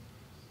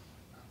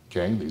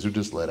 Okay, these are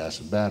just lead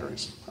acid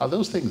batteries. Are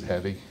those things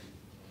heavy?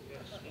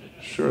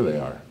 Sure they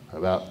are.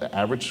 About the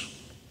average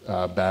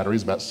battery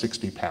is about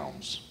 60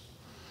 pounds.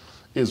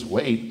 Is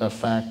weight a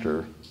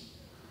factor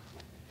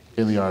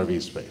in the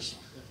RV space?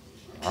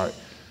 All right.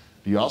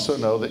 Do you also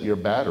know that your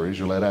batteries,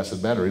 your lead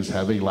acid batteries,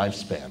 have a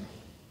lifespan?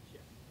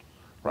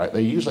 Right?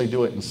 They usually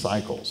do it in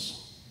cycles.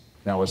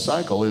 Now a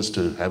cycle is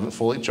to have it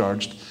fully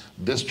charged,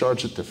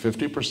 discharge it to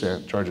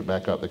 50%, charge it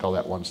back up. They call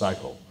that 1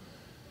 cycle.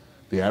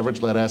 The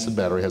average lead acid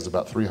battery has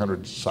about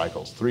 300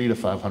 cycles, 300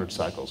 to 500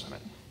 cycles in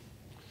it.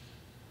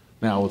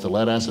 Now with the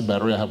lead acid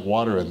battery, I have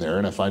water in there,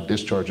 and if I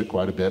discharge it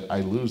quite a bit,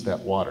 I lose that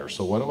water.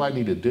 So what do I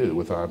need to do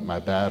with my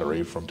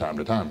battery from time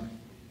to time?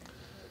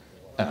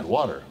 Add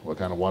water. What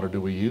kind of water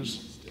do we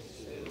use?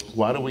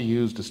 Why do we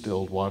use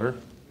distilled water?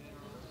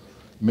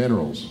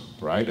 Minerals,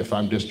 right? If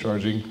I'm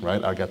discharging,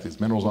 right, I got these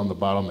minerals on the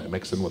bottom, they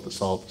mix in with the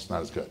salt, it's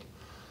not as good.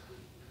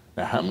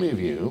 Now, how many of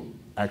you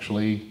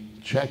actually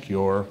check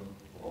your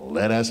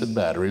lead acid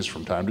batteries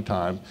from time to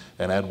time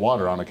and add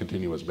water on a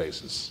continuous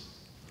basis?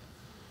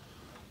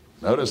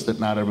 Notice that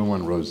not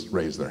everyone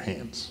raised their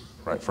hands,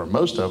 right? For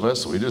most of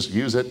us, we just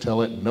use it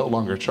till it no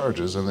longer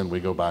charges, and then we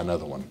go buy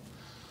another one.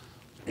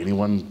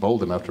 Anyone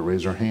bold enough to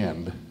raise their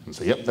hand and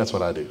say, yep, that's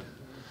what I do.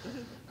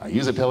 I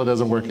use it till it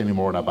doesn't work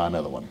anymore, and I buy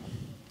another one.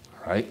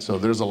 Right? So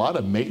there's a lot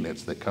of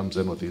maintenance that comes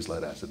in with these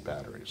lead acid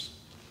batteries.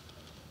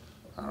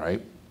 All right?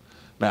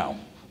 Now,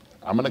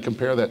 I'm going to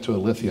compare that to a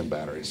lithium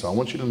battery. So I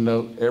want you to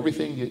know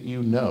everything that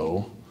you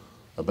know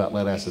about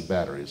lead acid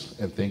batteries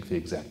and think the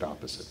exact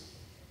opposite.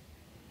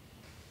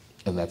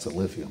 And that's a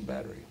lithium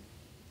battery.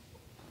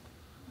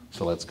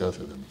 So let's go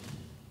through them.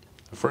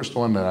 The first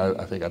one that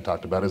I think I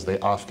talked about is they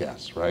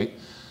off-gas, right?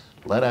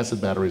 Lead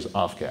acid batteries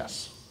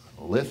off-gas.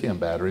 Lithium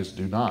batteries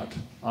do not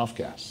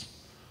off-gas.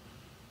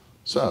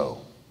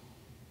 So,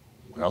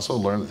 we also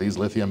learned that these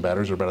lithium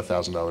batteries are about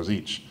 $1,000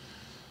 each.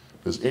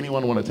 Does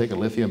anyone want to take a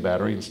lithium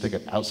battery and stick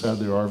it outside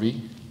their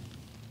RV?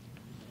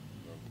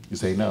 You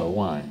say no,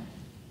 why?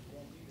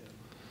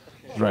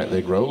 Right,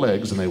 they grow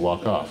legs and they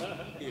walk off.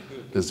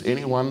 Does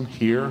anyone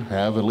here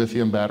have a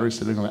lithium battery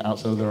sitting on the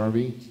outside of their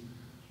RV?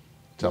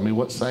 Tell me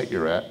what site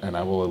you're at and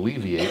I will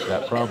alleviate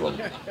that problem.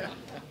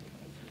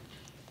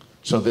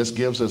 So this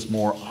gives us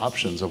more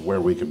options of where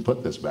we can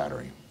put this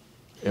battery.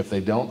 If they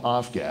don't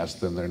off-gas,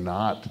 then they're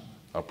not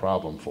a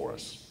problem for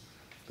us.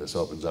 This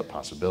opens up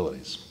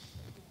possibilities.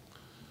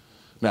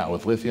 Now,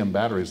 with lithium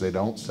batteries, they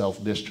don't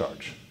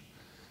self-discharge.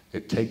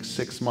 It takes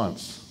 6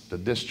 months to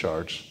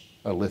discharge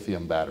a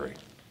lithium battery.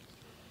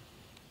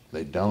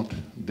 They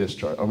don't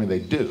discharge, I mean, they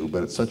do,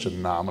 but it's such a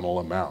nominal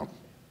amount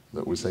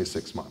that we say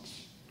 6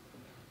 months.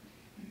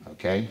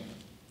 Okay?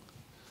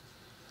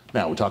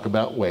 Now, we talk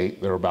about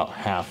weight. They're about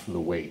half the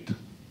weight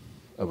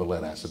of a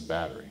lead acid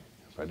battery.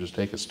 If I just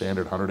take a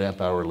standard 100 amp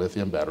hour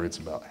lithium battery, it's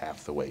about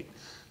half the weight,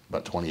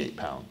 about 28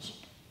 pounds.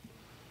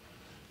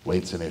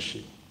 Weight's an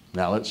issue.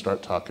 Now let's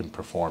start talking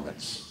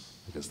performance,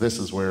 because this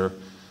is where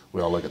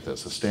we all look at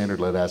this. A standard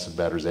lead acid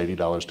battery is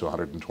 $80 to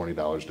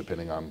 $120,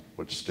 depending on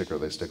which sticker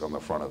they stick on the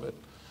front of it.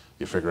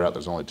 You figure out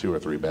there's only 2 or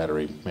 3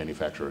 battery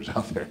manufacturers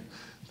out there.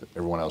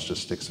 Everyone else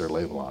just sticks their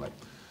label on it.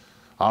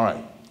 All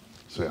right,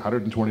 so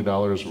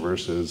 $120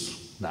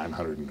 versus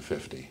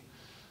 $950.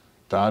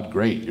 Todd,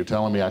 great, you're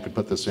telling me I could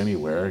put this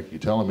anywhere. You're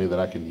telling me that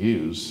I can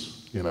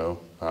use,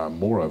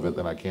 more of it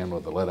than I can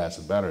with a lead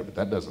acid battery, but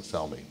that doesn't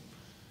sell me.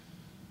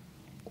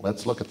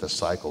 Let's look at the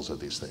cycles of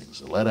these things.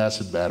 The lead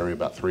acid battery,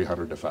 about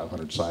 300 to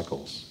 500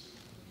 cycles.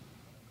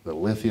 The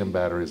lithium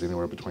battery is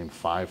anywhere between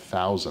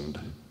 5,000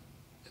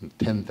 and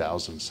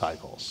 10,000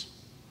 cycles.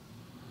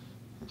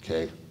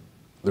 Okay?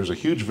 There's a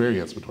huge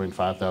variance between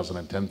 5,000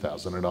 and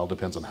 10,000. It all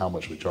depends on how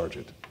much we charge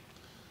it.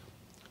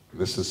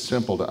 This is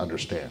simple to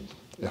understand.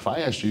 If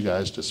I asked you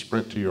guys to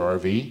sprint to your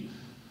RV,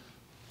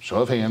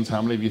 show of hands,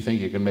 how many of you think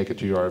you can make it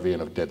to your RV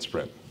in a dead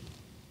sprint?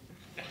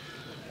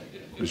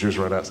 Is yours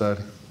right outside?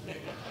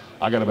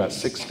 I got about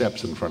 6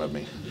 steps in front of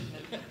me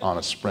on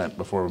a sprint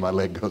before my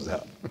leg goes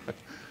out.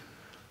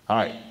 All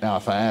right, now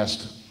if I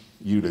asked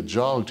you to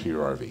jog to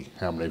your RV,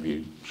 how many of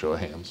you, show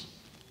of hands?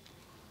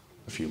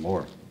 A few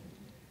more.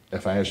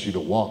 If I asked you to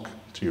walk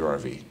to your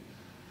RV,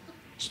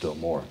 still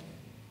more.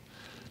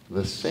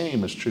 The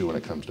same is true when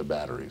it comes to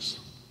batteries,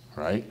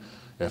 right?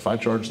 If I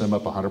charge them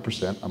up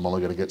 100%, I'm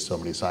only gonna get so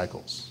many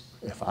cycles.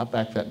 If I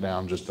back that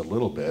down just a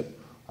little bit,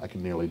 I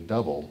can nearly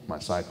double my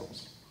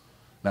cycles.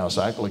 Now a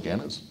cycle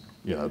again is,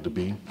 to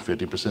be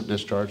 50%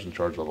 discharged and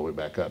charged all the way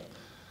back up.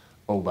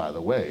 Oh, by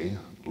the way,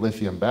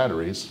 lithium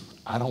batteries,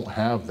 I don't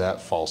have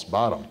that false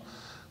bottom.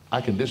 I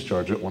can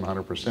discharge it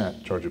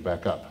 100%, charge it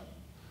back up.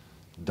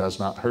 Does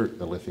not hurt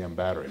the lithium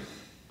battery.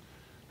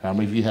 How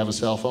many of you have a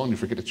cell phone? You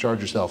forget to charge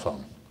your cell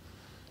phone.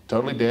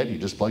 Totally dead, you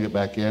just plug it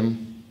back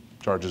in,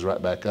 charges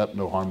right back up,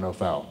 no harm, no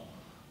foul.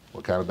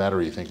 What kind of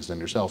battery do you think is in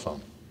your cell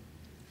phone?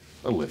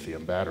 A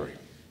lithium battery.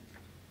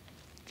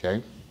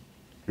 Okay?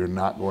 You're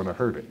not going to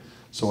hurt it.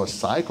 So a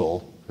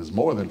cycle is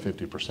more than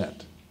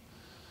 50%,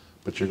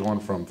 but you're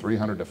going from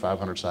 300 to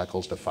 500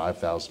 cycles to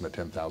 5,000 to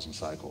 10,000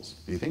 cycles.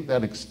 Do you think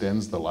that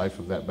extends the life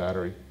of that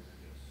battery?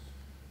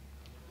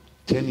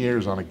 10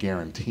 years on a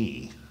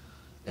guarantee.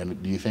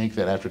 And do you think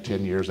that after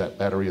 10 years that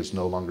battery is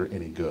no longer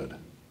any good?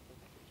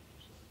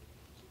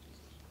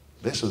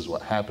 This is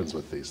what happens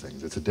with these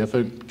things. It's a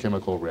different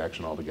chemical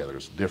reaction altogether.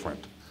 It's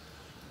different.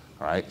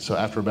 All right, so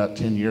after about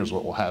 10 years,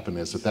 what will happen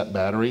is that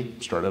battery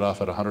started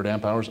off at 100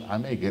 amp hours, I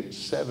may get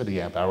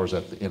 70 amp hours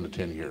at the end of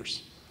 10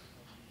 years.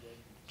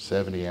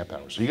 70 amp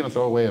hours. So you're gonna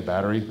throw away a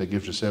battery that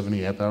gives you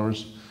 70 amp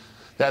hours?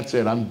 That's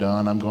it, I'm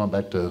done. I'm going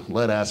back to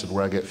lead acid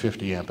where I get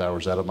 50 amp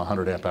hours out of my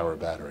 100 amp hour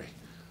battery.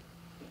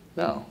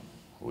 No,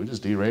 we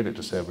just derate it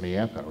to 70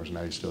 amp hours and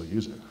now you still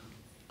use it.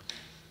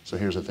 So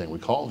here's the thing, we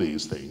call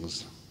these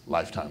things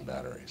lifetime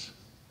batteries.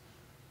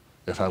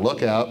 If I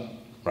look out,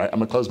 right, I'm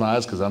gonna close my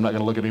eyes because I'm not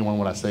gonna look at anyone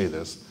when I say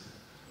this.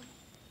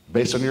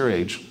 Based on your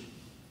age,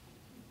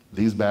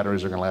 these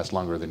batteries are gonna last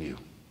longer than you.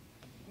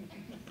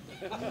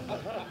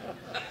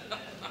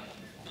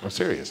 I'm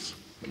serious.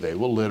 They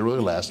will literally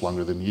last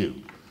longer than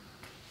you.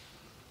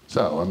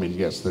 So, I mean,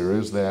 yes, there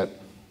is that,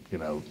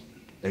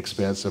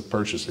 expense of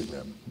purchasing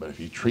them, but if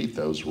you treat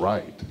those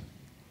right,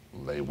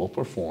 they will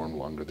perform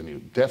longer than you.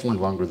 Definitely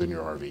longer than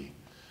your RV,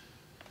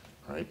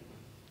 right?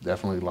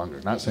 Definitely longer.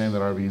 Not saying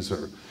that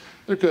RVs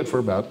they're good for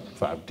about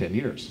 5 to 10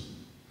 years,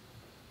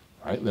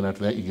 right? Then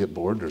after that you get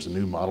bored, there's a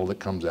new model that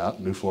comes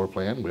out, new floor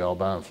plan, we all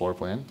buy on floor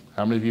plan.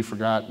 How many of you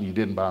forgot you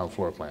didn't buy on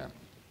floor plan?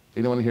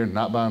 Anyone here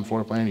not buy on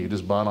floor plan, you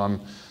just bought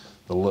on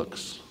the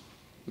looks?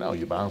 No,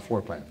 you buy on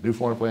floor plan. New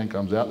floor plan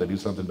comes out, they do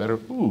something better,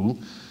 ooh,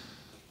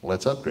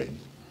 let's upgrade,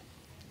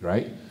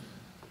 right?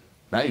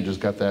 Now you just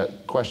got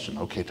that question,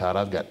 okay Todd,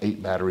 I've got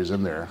 8 batteries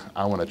in there,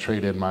 I wanna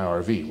trade in my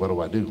RV,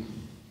 what do?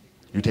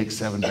 You take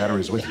 7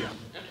 batteries with you.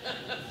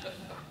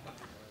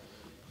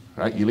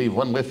 Right? You leave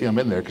 1 lithium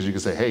in there because you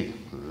can say, hey,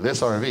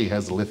 this RV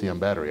has a lithium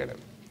battery in it.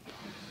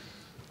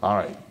 All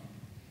right,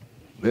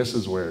 this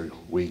is where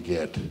we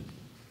get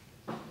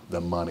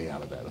the money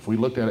out of that. If we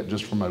looked at it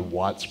just from a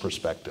watts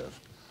perspective,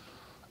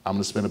 I'm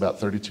gonna spend about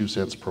 32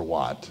 cents per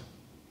watt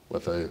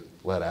with a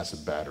lead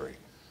acid battery.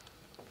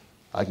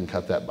 I can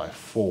cut that by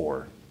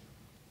 4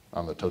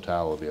 on the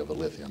totality of a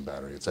lithium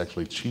battery. It's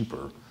actually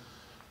cheaper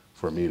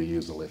for me to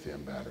use a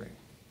lithium battery.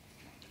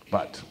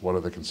 But what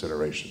are the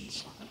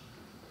considerations?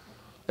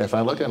 If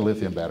I look at a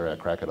lithium battery, I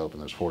crack it open,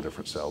 there's 4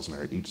 different cells in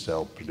there. Each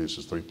cell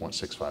produces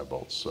 3.65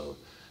 volts. So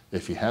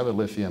if you have a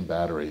lithium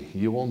battery,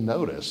 you will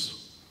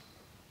notice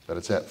that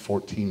it's at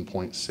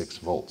 14.6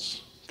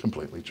 volts,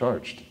 completely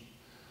charged.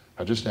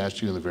 I just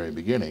asked you in the very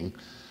beginning,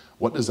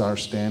 What does our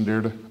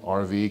standard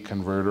RV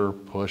converter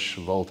push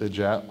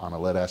voltage at on a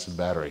lead acid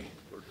battery?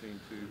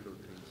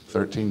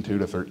 13.2 to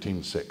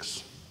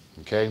 13.6.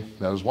 Okay,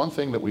 now there's one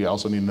thing that we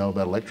also need to know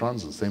about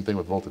electrons, and the same thing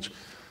with voltage.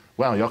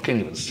 Wow, y'all can't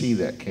even see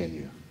that, can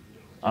you?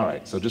 All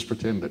right, so just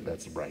pretend that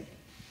that's right.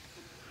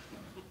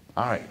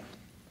 All right,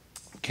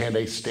 can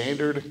a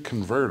standard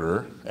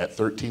converter at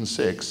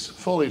 13.6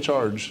 fully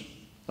charge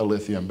a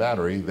lithium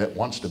battery that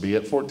wants to be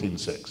at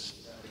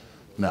 14.6?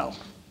 No,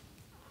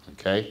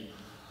 okay?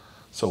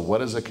 So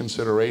what is a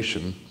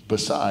consideration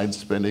besides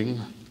spending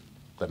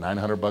the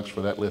 $900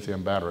 for that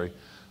lithium battery?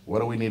 What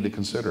do we need to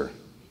consider?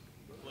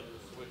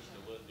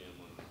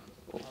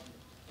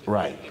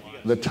 Right,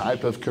 the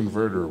type of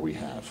converter we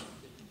have.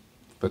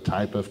 The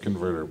type of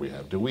converter we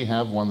have. Do we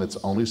have one that's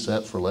only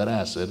set for lead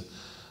acid,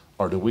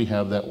 or do we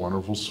have that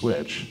wonderful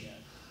switch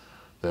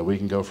that we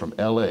can go from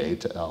LA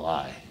to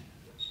LI?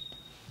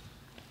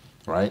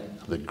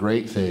 Right? The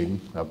great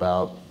thing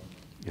about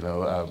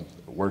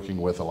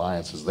working with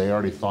Alliance is they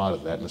already thought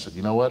of that and they said,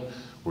 you know what?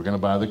 We're going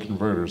to buy the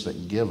converters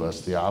that give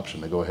us the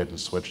option to go ahead and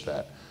switch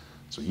that.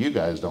 So you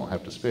guys don't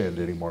have to spend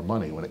any more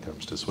money when it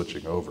comes to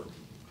switching over.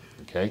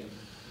 Okay?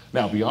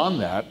 Now, beyond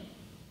that,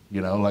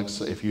 like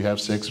if you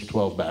have 6 or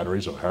 12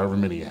 batteries or however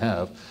many you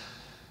have,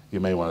 you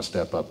may want to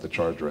step up the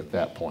charger at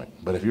that point.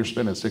 But if you're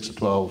spending 6 or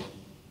 12,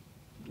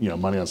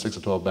 money on 6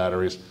 or 12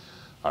 batteries,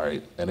 all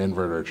right, an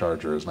inverter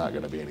charger is not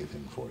going to be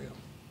anything for you.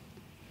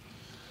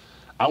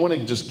 I want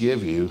to just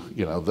give you,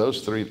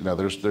 those three. Now,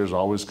 there's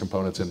always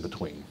components in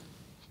between,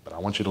 but I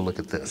want you to look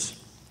at this.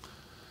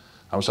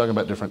 I was talking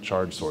about different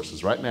charge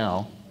sources. Right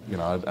now,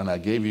 and I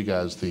gave you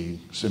guys the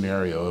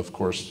scenario. Of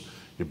course,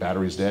 your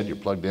battery's dead, you're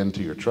plugged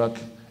into your truck,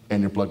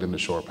 and you're plugged into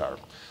shore power.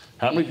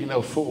 How many of you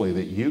know fully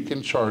that you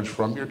can charge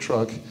from your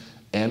truck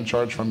and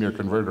charge from your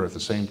converter at the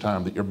same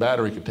time, that your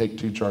battery can take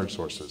 2 charge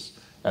sources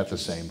at the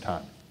same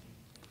time?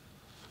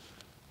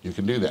 You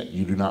can do that.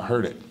 You do not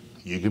hurt it.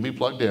 You can be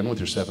plugged in with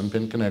your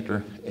 7-pin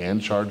connector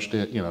and charged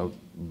it,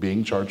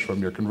 being charged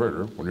from your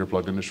converter when you're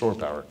plugged into shore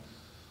power.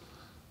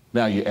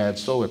 Now you add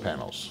solar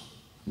panels.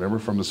 Remember,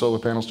 from the solar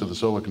panels to the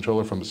solar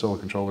controller, from the solar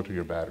controller to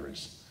your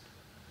batteries.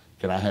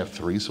 Can I have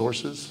 3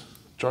 sources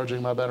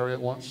charging my battery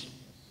at once?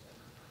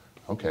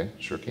 Okay,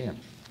 sure can.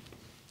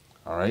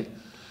 All right.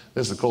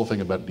 This is the cool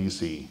thing about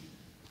DC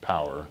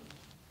power.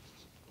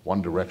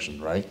 One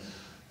direction, right?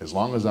 As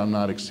long as I'm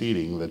not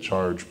exceeding the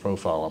charge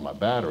profile on my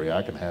battery,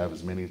 I can have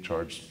as many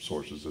charge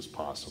sources as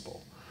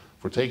possible.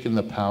 If we're taking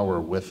the power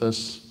with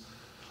us,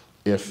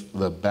 if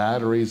the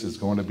batteries is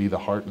going to be the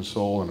heart and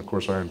soul, and of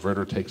course our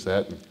inverter takes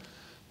that and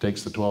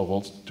takes the 12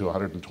 volts to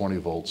 120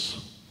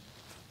 volts,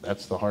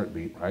 that's the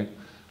heartbeat, right?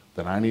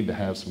 Then I need to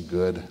have some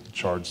good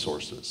charge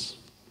sources.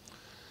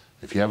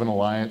 If you have an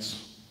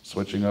Alliance,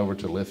 switching over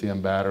to lithium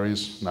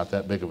batteries, not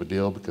that big of a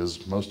deal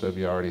because most of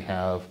you already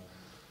have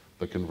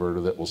the converter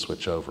that will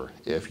switch over.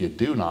 If you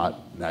do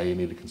not, now you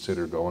need to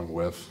consider going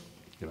with,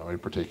 a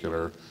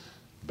particular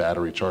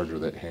battery charger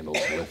that handles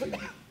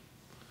lithium.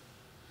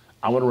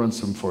 I want to run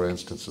some for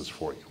instances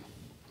for you,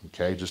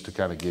 okay, just to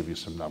kind of give you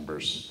some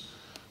numbers.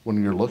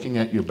 When you're looking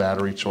at your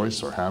battery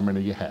choice or how many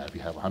you have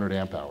 100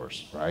 amp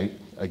hours, right?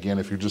 Again,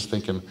 if you're just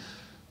thinking,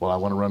 well, I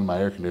want to run my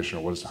air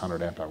conditioner, what does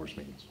 100 amp hours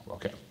mean?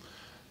 Okay,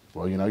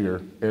 well,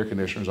 your air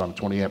conditioner is on a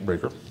 20 amp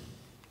breaker,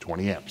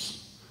 20 amps.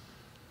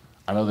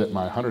 I know that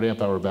my 100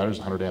 amp hour battery is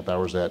 100 amp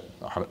hours at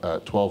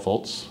 12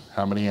 volts.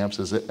 How many amps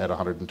is it at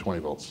 120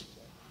 volts?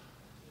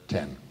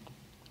 10.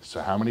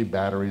 So how many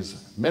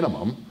batteries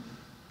minimum,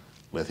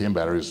 lithium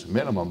batteries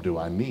minimum, do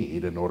I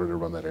need in order to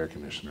run that air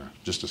conditioner,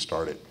 just to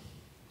start it?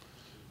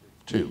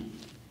 2.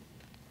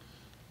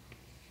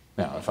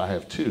 Now, if I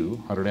have 2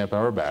 100 amp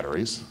hour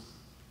batteries,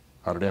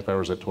 100 amp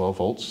hours at 12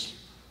 volts,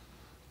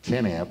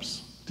 10 amp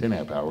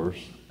hours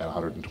at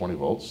 120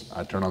 volts,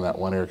 I turn on that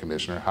one air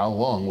conditioner. How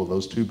long will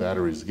those 2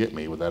 batteries get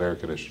me with that air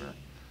conditioner?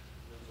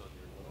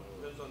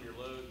 Depends on your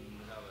load and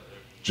how that air.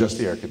 Just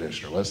the air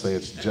conditioner. Let's say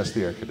it's just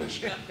the air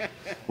conditioner.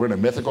 We're in a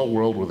mythical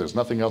world where there's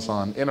nothing else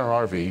on in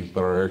our RV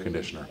but our air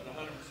conditioner. At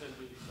 100%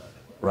 duty cycle.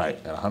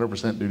 Right, at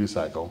 100% duty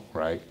cycle,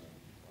 right?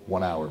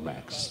 1 hour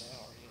max.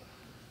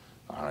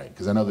 All right,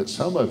 because I know that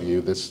some of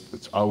you,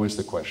 it's always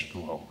the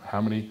question, well,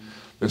 how many,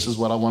 this is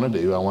what I want to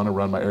do. I want to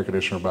run my air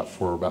conditioner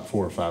for about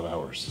 4 or 5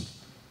 hours.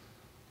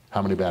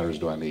 How many batteries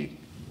do I need?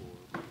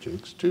 2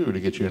 to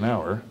get you an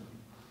hour,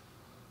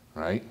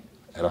 right?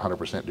 At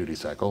 100% duty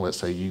cycle. Let's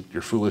say you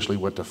foolishly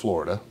went to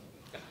Florida,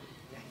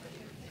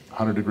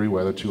 100-degree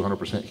weather,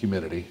 200%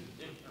 humidity,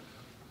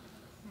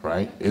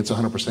 right? It's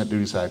 100%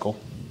 duty cycle.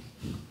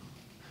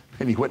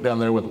 And you went down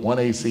there with 1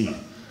 AC.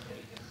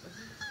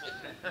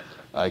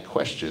 I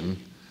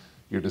question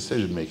your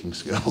decision-making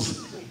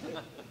skills.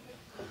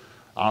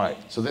 All right,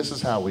 so this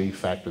is how we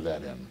factor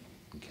that in,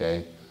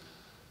 okay?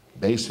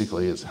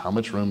 Basically, it's how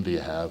much room do you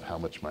have, how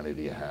much money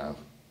do you have?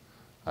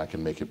 I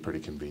can make it pretty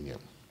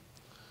convenient.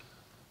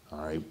 All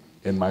right,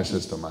 in my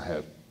system, I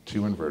have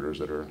 2 inverters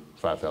that are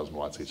 5,000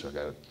 watts each. I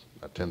got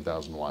a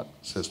 10,000 watt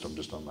system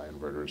just on my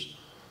inverters.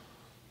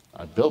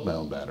 I build my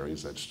own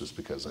batteries, that's just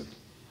because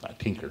I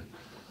tinker.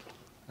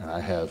 and I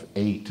have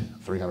 8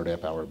 300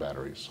 amp hour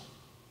batteries.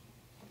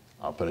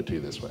 I'll put it to you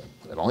this way.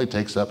 It only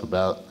takes up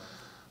about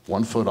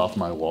 1 foot off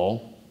my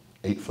wall,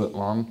 8 foot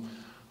long.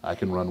 I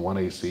can run 1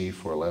 AC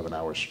for 11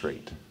 hours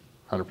straight,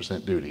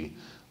 100% duty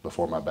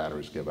before my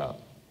batteries give out,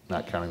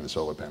 not counting the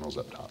solar panels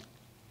up top.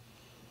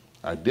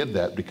 I did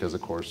that because,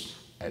 of course,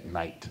 at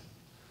night.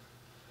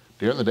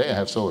 During the day, I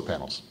have solar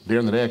panels.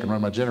 During the day, I can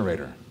run my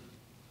generator.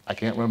 I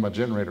can't run my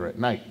generator at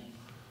night,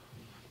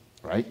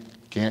 right?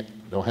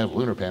 Don't have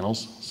lunar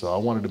panels, so I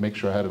wanted to make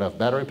sure I had enough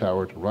battery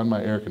power to run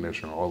my air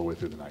conditioner all the way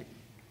through the night.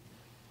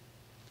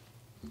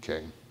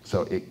 Okay,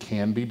 so it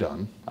can be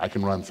done. I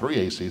can run 3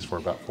 ACs for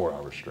about 4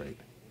 hours straight.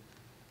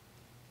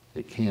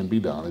 It can be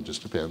done, it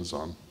just depends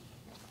on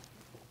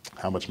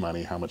how much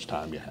money, how much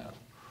time you have.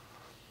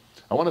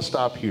 I want to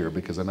stop here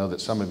because I know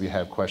that some of you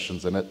have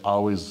questions, and it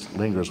always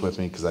lingers with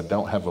me because I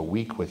don't have a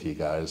week with you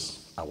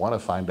guys. I want to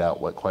find out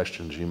what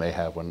questions you may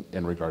have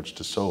in regards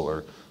to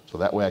solar, so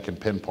that way I can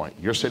pinpoint.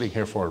 You're sitting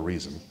here for a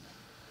reason,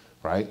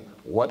 right?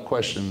 What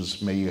questions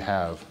do you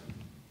have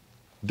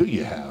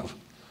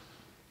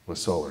with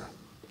solar?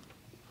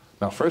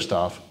 Now, first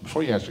off,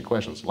 before you ask your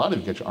questions, a lot of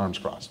you get your arms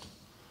crossed.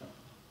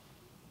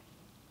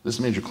 This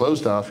means you're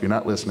closed off, you're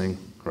not listening,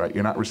 right?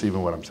 You're not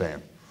receiving what I'm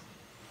saying.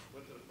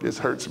 This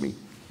hurts me.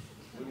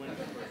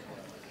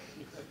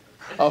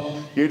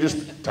 Oh, you're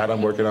just, Todd,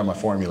 I'm working on my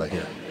formula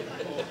here.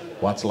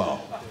 Watt's law.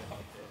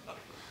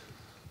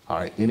 All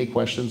right, any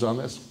questions on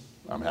this?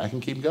 I mean, I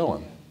can keep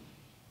going.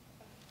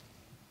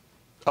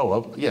 Oh,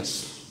 well,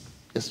 yes,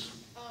 yes.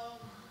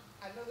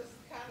 I know this is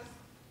kind of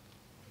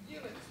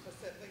unit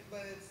specific, but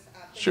I think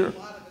Sure. a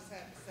lot of us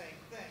have the same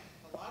thing.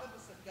 A lot of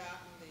us have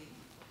gotten the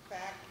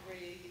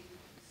factory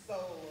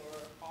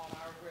solar on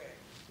our rig.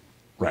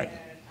 Right.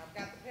 And I've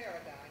got the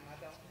Paradigm. I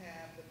don't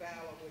have the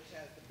Valor, which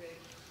has the big.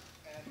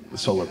 The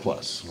Solar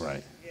Plus,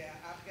 right. Yeah,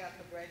 I've got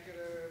the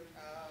regular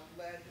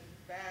lead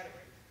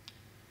battery.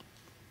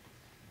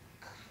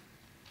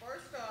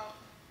 First off,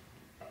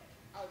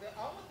 the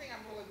only thing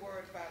I'm really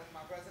worried about is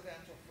my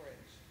residential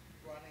fridge,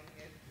 running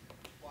it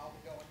while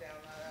we're going down.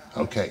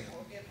 Okay.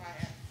 Or if I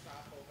have to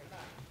stop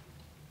overnight.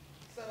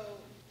 So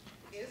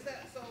is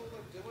that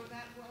solar doing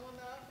that well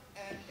enough?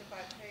 And if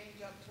I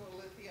change up to a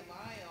lithium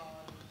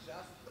ion,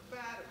 just the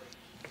battery,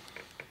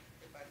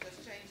 if I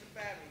just change the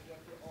battery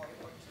or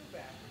 2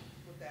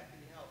 batteries, would that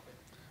be helping?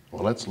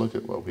 Well, let's look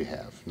at what we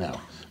have.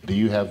 Now, do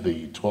you have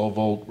the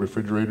 12-volt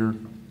refrigerator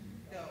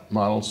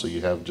model? So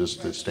you have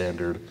just the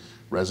standard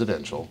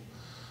residential.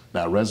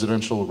 Now,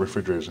 residential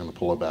refrigerator is going to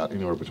pull about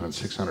anywhere between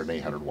 600 and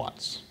 800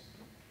 watts.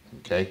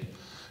 Okay?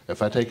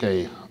 If I take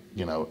a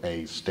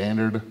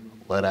standard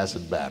lead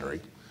acid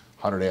battery,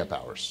 100 amp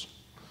hours.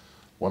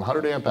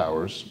 100 amp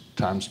hours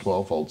times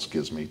 12 volts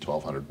gives me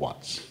 1200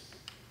 watts.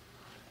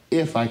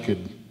 If I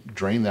could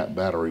drain that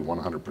battery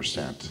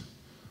 100%,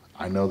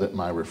 I know that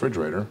my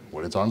refrigerator,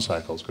 when it's on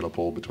cycle, is going to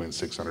pull between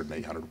 600 and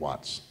 800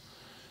 watts.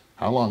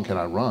 How long can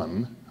I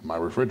run my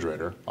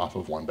refrigerator off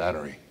of 1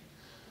 battery?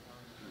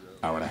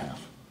 Hour and a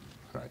half.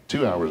 All right,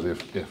 2 hours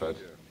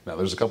now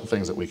there's a couple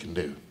things that we can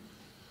do.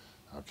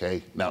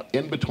 Okay, now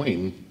in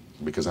between,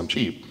 because I'm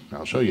cheap,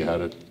 I'll show you how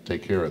to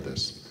take care of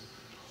this.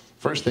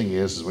 First thing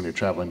is when you're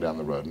traveling down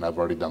the road, and I've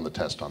already done the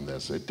test on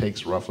this, it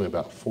takes roughly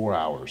about 4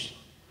 hours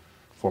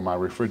for my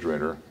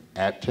refrigerator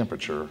at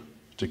temperature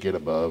to get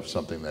above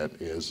something that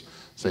is,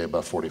 say,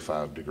 above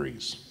 45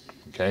 degrees,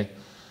 okay?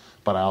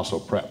 But I also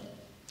prep.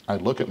 I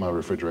look at my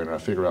refrigerator, I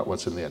figure out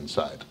what's in the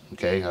inside,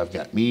 okay? I've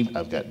got meat,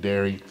 I've got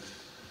dairy,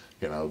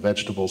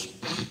 vegetables,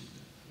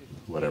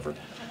 whatever.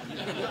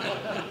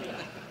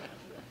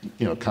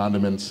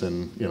 Condiments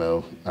and,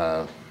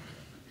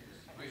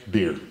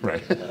 beer,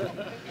 right?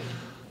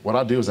 What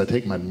I'll do is I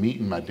take my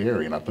meat and my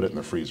dairy and I put it in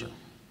the freezer,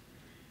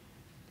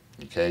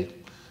 okay?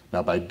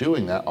 Now by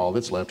doing that, all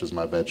that's left is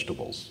my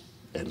vegetables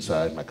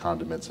inside, my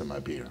condiments, and my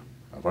beer.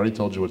 I've already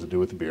told you what to do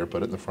with the beer.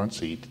 Put it in the front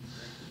seat,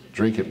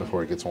 drink it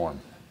before it gets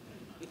warm.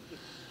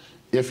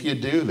 If you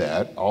do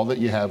that, all that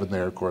you have in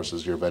there, of course,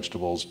 is your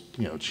vegetables,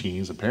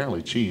 cheese.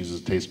 Apparently cheese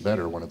tastes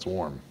better when it's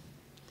warm.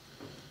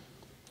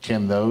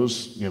 Can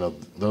those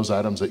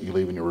items that you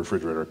leave in your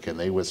refrigerator, can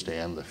they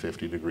withstand the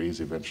 50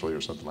 degrees eventually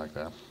or something like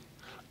that?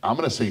 I'm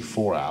gonna say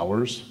 4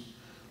 hours.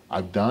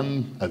 I've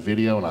done a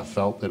video and I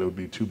felt that it would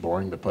be too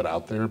boring to put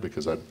out there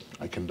because I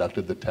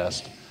conducted the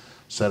test,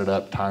 set it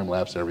up, time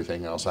lapse,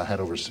 everything else. I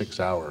had over 6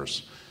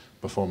 hours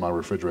before my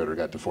refrigerator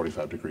got to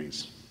 45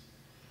 degrees.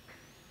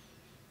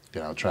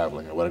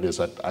 Traveling, or what it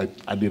is,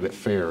 I did it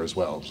fair as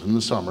well. It was in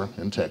the summer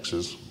in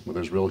Texas where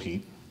there's real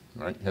heat,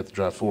 right? You have to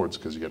drive Fords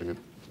because you got to get,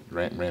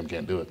 Ram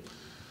can't do it.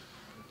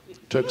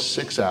 Took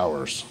 6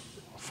 hours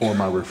for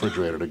my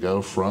refrigerator to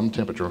go from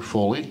temperature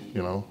fully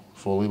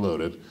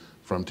loaded,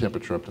 from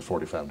temperature up to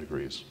 45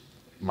 degrees.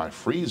 My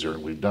freezer,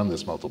 we've done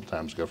this multiple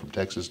times, go from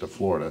Texas to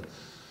Florida,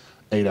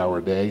 8-hour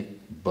day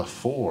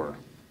before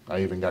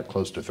I even got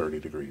close to 30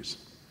 degrees.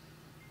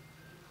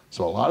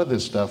 So a lot of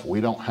this stuff,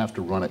 we don't have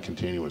to run it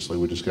continuously,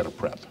 we just gotta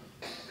prep.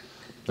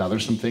 Now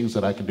there's some things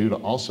that I can do to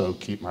also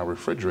keep my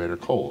refrigerator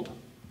cold,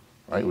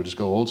 right? We just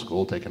go old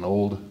school, take an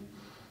old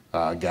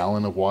A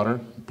gallon of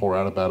water, pour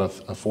out about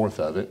a fourth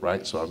of it,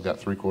 right? So I've got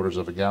 3/4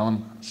 of a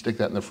gallon, stick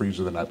that in the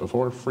freezer the night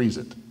before, freeze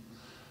it.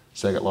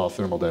 Second law of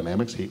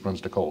thermodynamics, heat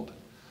runs to cold.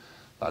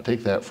 I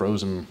take that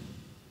frozen,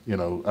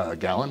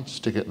 gallon,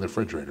 stick it in the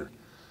refrigerator.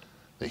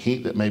 The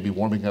heat that may be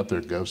warming up there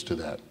goes to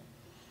that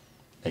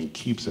and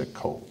keeps it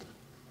cold,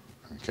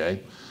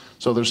 okay?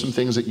 So there's some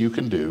things that you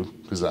can do,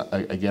 because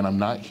again, I'm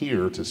not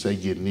here to say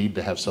you need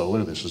to have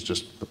solar. This is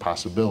just the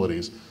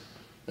possibilities.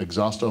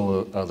 Exhaust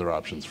all other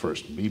options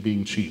first. Me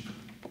being cheap,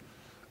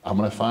 I'm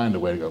gonna find a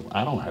way to go,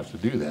 I don't have to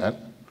do that.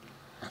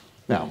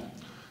 Now,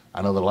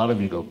 I know that a lot of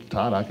you go,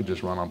 Todd, I could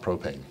just run on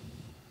propane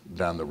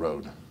down the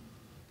road.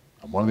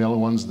 I'm one of the only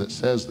ones that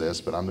says this,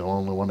 but I'm the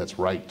only one that's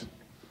right.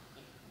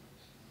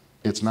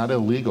 It's not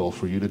illegal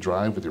for you to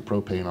drive with your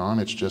propane on,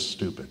 it's just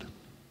stupid.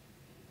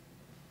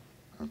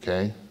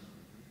 Okay?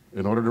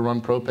 In order to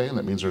run propane,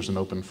 that means there's an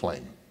open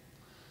flame.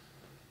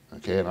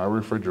 Okay, and our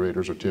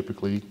refrigerators are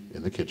typically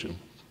in the kitchen,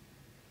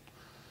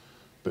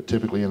 but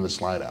typically in the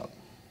slide out.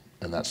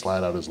 And that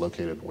slide out is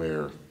located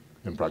where?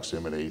 In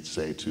proximity,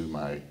 say, to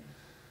my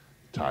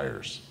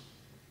tires.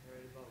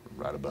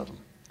 Right above them.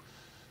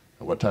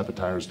 And what type of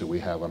tires do we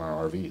have on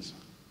our RVs?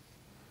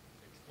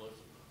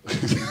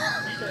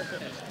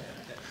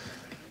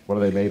 What are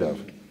they made of?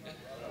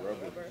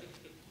 Rubber.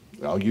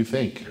 Oh, you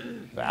think.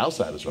 The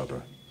outside is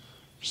rubber.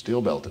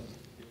 Steel belted.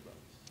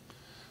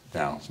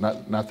 Now, it's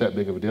not that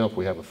big of a deal if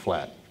we have a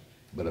flat,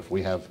 but if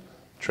we have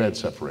tread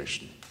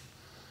separation,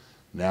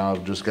 now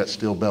I've just got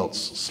steel belts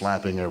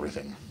slapping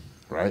everything,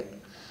 right?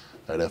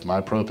 And if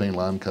my propane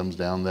line comes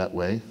down that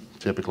way,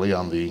 typically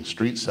on the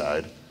street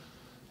side,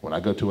 when I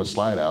go to a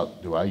slide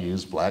out, do I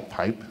use black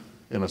pipe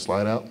in a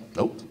slide out?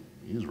 Nope,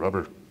 I use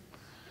rubber.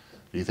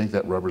 Do you think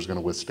that rubber's gonna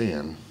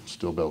withstand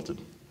steel belted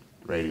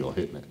radial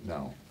hitting it?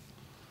 No.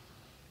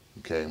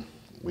 Okay,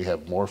 we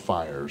have more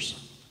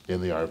fires in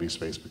the RV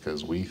space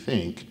because we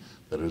think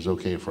that it is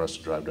okay for us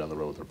to drive down the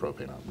road with our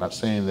propane on. I'm not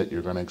saying that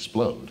you're gonna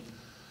explode.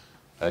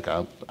 Heck,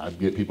 I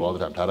get people all the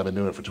time, Todd, I've been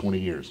doing it for 20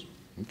 years.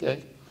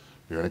 Okay,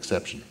 you're an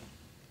exception.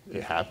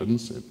 It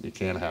happens, it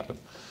can happen,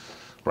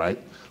 right?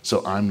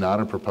 So I'm not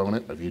a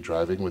proponent of you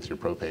driving with your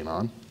propane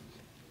on.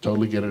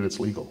 Totally get it, it's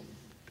legal,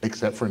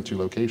 except for in 2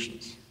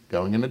 locations,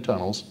 going into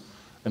tunnels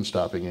and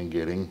stopping and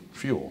getting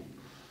fuel.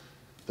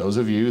 Those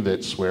of you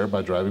that swear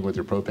by driving with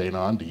your propane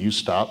on, do you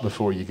stop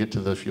before you get to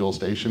the fuel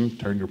station,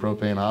 turn your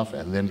propane off,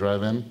 and then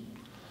drive in?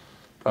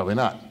 Probably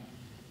not.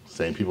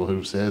 Same people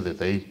who said that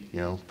they,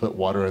 put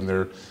water in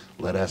their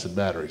lead acid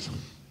batteries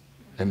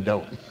and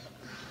don't.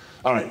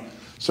 All right,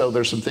 so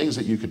there's some things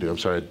that you could do. I'm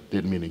sorry, I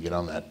didn't mean to get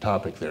on that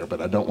topic there,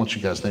 but I don't want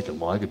you guys thinking,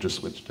 well, I could just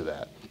switch to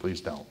that.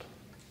 Please don't,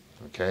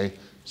 okay?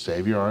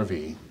 Save your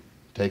RV,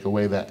 take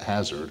away that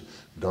hazard,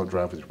 don't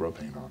drive with your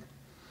propane on,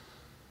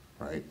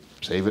 right?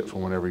 Save it for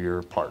whenever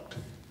you're parked.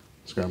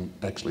 It's gonna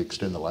actually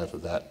extend the life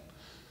of that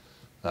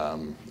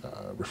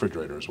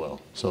refrigerator as well.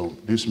 So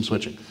do some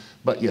switching.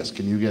 But yes,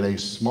 can you get a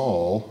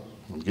small,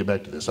 let me get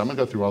back to this. I'm gonna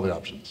go through all the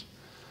options.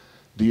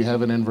 Do you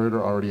have an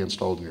inverter already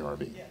installed in your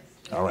RV? Yes.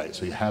 All right,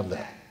 so you have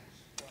that.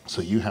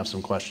 So you have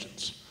some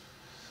questions.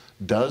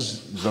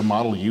 Does the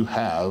model you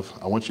have,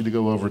 I want you to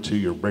go over to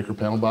your breaker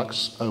panel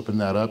box, open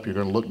that up. You're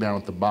gonna look down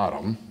at the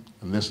bottom,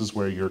 and this is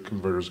where your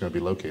converter is gonna be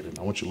located.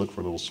 I want you to look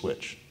for a little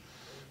switch.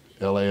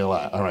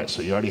 LALI, all right,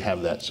 so you already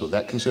have that. So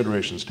that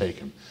consideration is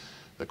taken.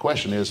 The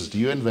question is do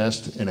you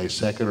invest in a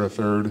second or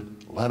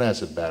third lead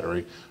acid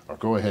battery or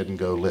go ahead and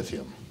go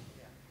lithium?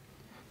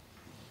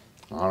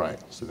 All right,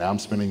 so now I'm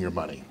spending your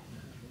money.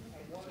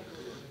 I want to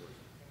do it,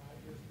 can I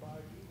just buy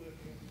you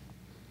lithium,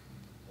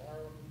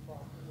 wire them the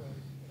proper way,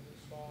 and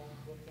install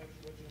and put that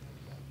switch in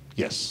and done?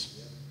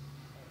 Yes.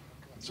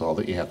 That's all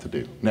that you have to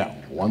do. Now,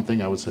 one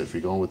thing I would say, if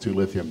you're going with 2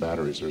 lithium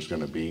batteries, there's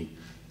gonna be,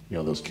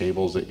 those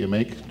cables that you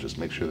make, just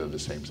make sure they're the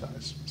same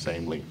size,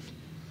 same length,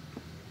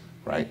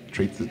 right?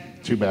 Treat the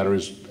 2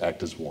 batteries,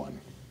 act as one.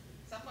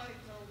 Somebody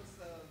told us,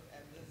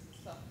 and this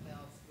is something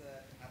else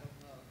that, I don't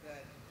know,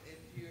 that if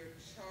you're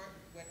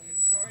when you're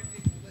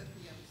charging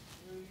lithium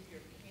through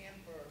your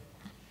camper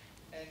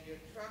and your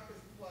truck is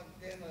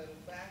plugged in, it'll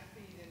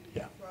backfeed into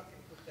your truck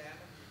and could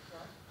damage your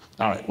truck.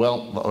 All right,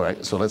 well, all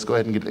right, so let's go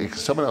ahead and get,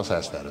 someone else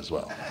asked that as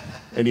well.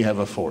 And you have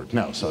a Ford.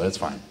 No, so that's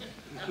fine.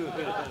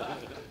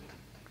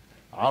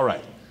 All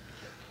right,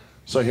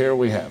 so here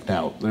we have.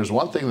 Now, there's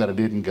one thing that I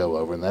didn't go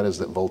over, and that is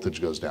that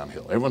voltage goes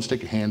downhill. Everyone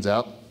stick your hands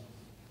out,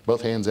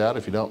 both hands out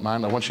if you don't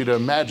mind. I want you to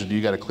imagine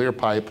you got a clear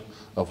pipe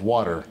of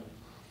water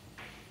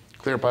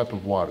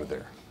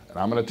there. And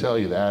I'm gonna tell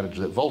you the adage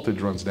that voltage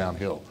runs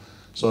downhill.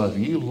 So if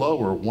you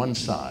lower one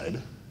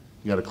side,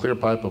 you got a clear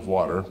pipe of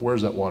water,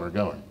 where's that water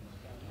going?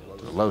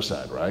 To the low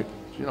side, right?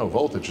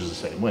 Voltage is the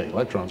same way.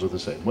 Electrons are the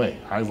same way.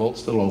 High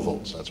volts to low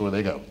volts, that's where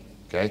they go,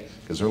 okay?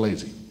 Because they're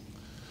lazy.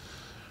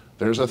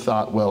 There's a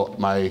thought, well,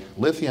 my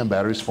lithium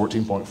battery is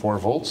 14.4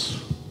 volts.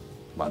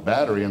 My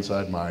battery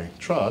inside my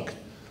truck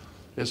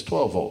is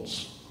 12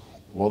 volts.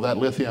 Will that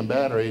lithium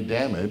battery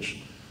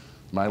damage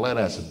my lead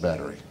acid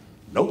battery?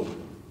 Nope.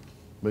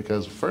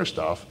 Because first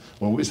off,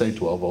 when we say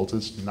 12 volts,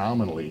 it's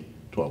nominally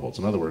 12 volts.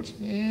 In other words,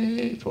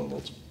 12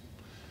 volts.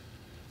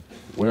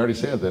 We already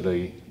said that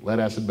a lead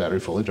acid battery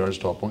fully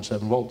charged 12.7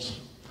 volts.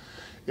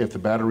 If the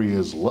battery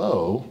is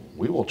low,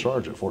 we will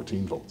charge at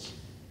 14 volts.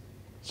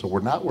 So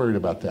we're not worried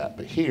about that,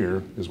 but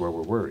here is where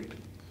we're worried.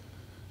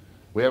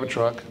 We have a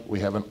truck, we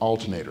have an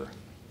alternator.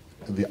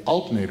 And the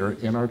alternator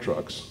in our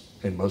trucks,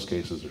 in most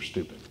cases, are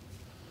stupid.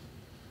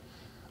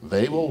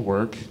 They will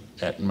work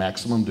at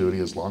maximum duty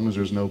as long as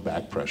there's no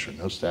back pressure,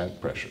 no static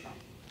pressure.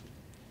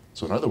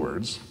 So in other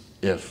words,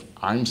 if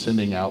I'm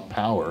sending out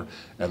power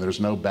and there's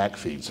no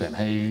backfeed saying,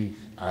 hey,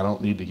 I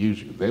don't need to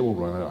use you, they will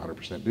run at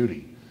 100%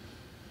 duty.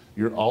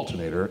 Your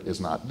alternator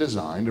is not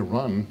designed to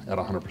run at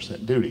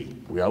 100% duty.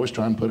 We always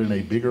try and put in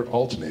a bigger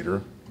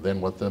alternator than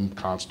what the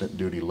constant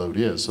duty load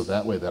is, so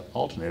that way that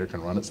alternator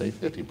can run at, say,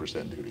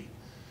 50% duty.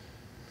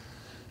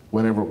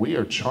 Whenever we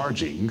are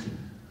charging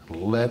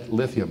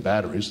lithium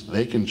batteries,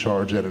 they can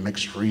charge at an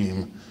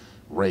extreme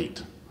rate,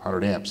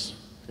 100 amps.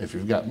 If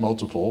you've got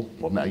multiple,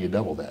 well, now you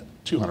double that,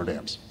 200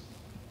 amps.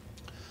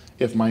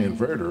 If my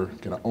inverter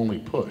can only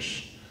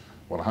push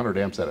 100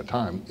 amps at a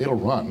time, it'll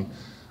run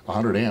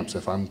 100 amps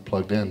if I'm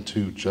plugged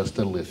into just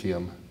a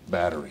lithium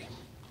battery.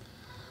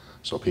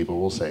 So people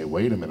will say,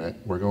 wait a minute,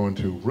 we're going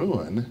to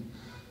ruin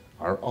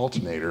our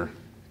alternator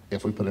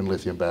if we put in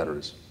lithium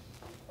batteries.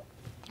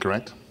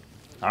 Correct?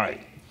 All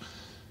right,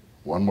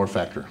 one more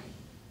factor.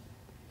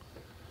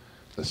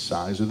 The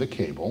size of the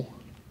cable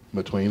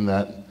between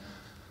that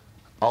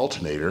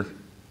alternator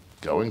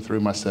going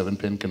through my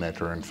 7-pin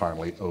connector and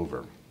finally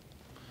over.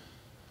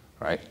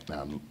 Right?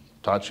 Now,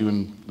 taught you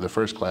in the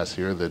first class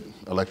here that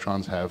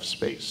electrons have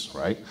space,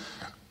 right?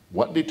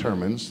 What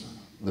determines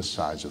the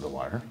size of the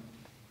wire?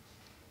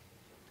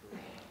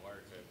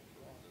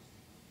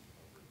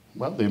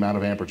 Well, the amount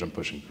of amperage I'm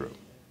pushing through,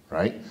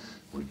 right?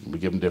 We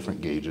give them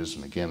different gauges,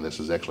 and again, this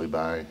is actually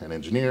by an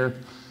engineer,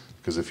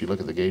 because if you look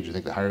at the gauge, you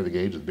think the higher the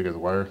gauge, the bigger the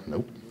wire.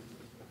 Nope.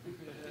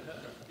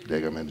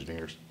 Daggum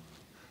engineers.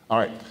 All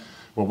right,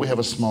 well, we have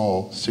a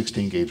small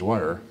 16 gauge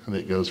wire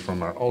that goes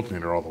from our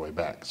alternator all the way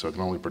back, so it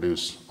can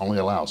only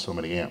allow so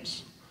many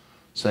amps.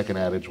 Second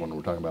adage when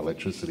we're talking about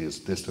electricity is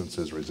distance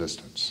is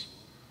resistance.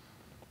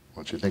 I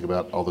want you to think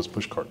about all those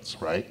push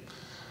carts, right?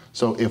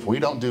 So if we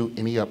don't do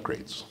any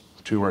upgrades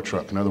to our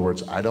truck, in other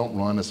words, I don't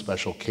run a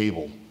special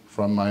cable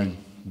from my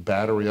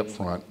battery up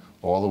front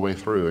all the way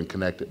through and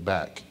connect it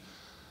back,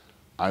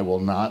 I will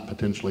not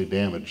potentially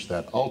damage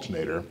that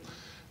alternator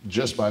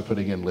just by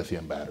putting in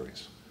lithium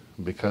batteries,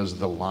 because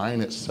the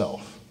line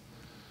itself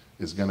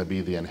is going to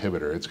be the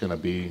inhibitor. It's going to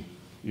be,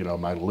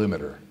 my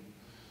limiter.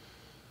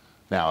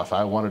 Now, if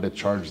I wanted to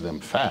charge them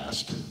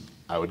fast,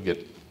 I would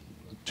get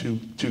two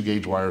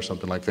gauge wire or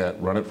something like that,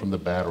 run it from the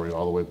battery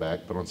all the way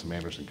back, put on some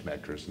Anderson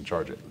connectors and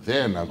charge it.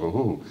 Then I'll go,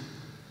 ooh,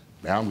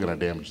 now I'm going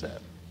to damage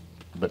that.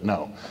 But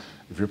no,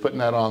 if you're putting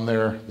that on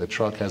there, the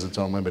truck has its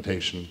own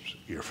limitations,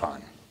 you're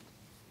fine.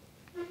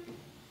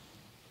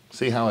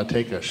 See how I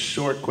take a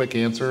short, quick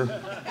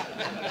answer?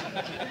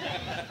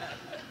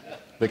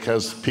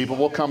 Because people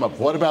will come up,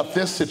 what about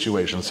this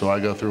situation? So I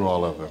go through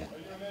all of them.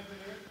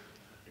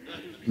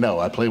 No,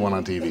 I play one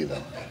on TV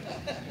though.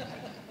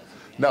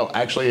 No,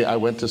 actually I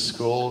went to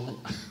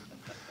school.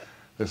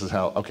 This is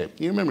how, okay,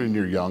 you remember when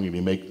you're young and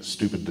you make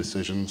stupid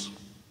decisions?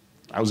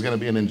 I was gonna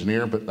be an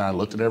engineer, but I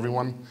looked at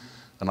everyone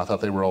and I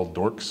thought they were all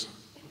dorks.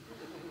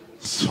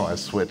 So I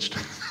switched.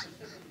 I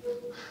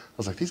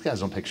was like, these guys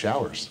don't take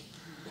showers.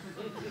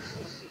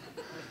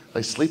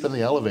 They sleep in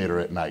the elevator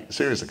at night.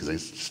 Seriously, because they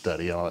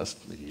study all this.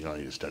 You don't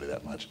need to study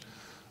that much.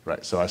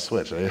 Right, so I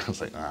switched. I was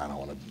like, nah, I don't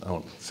want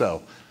to.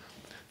 So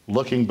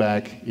looking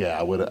back, yeah,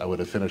 I would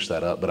have finished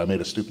that up, but I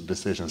made a stupid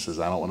decision. Says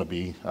I don't want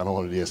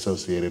to be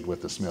associated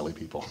with the smelly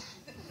people.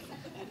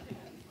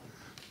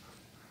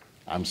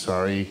 I'm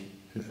sorry.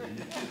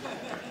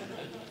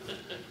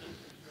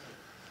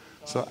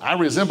 So I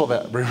resemble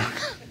that.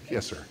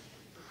 Yes, sir.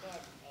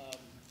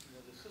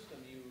 The system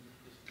you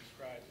just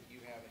described that you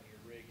have in your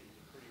rig is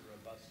a pretty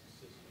robust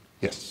system.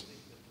 Yes. I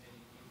think that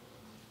many people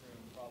in this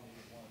room probably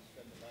would want to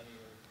spend the money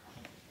or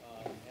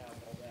have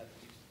all that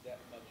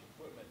much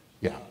equipment.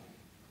 Yeah.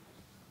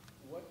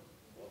 What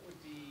would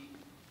be,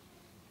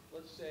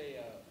 let's say,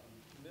 a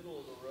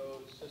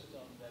middle-of-the-road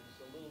system that's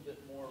a little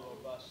bit more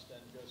robust than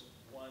just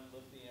one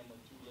lithium or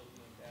two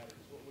lithium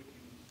batteries? What would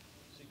you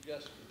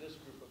suggest to this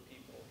group of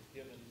people,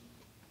 given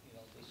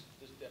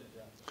this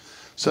demographic?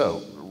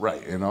 So,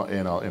 right, and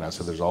I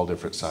said there's all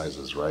different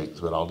sizes, right?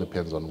 So it all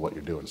depends on what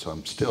you're doing. So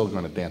I'm still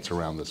going to dance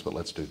around this, but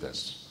let's do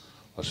this.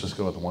 Let's just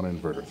go with one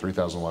inverter,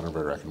 3,000 watt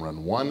inverter. I can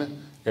run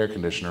one air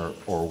conditioner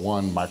or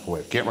one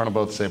microwave. Can't run them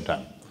both at the same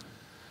time,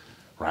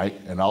 right?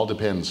 And all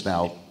depends.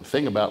 Now, the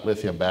thing about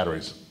lithium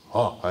batteries,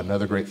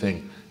 another great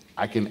thing,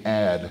 I can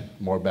add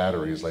more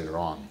batteries later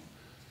on.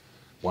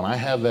 When I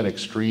have that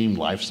extreme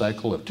life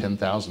cycle of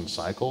 10,000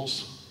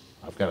 cycles,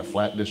 I've got a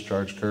flat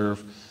discharge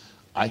curve,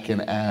 I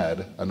can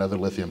add another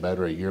lithium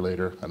battery a year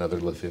later, another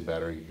lithium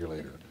battery a year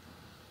later,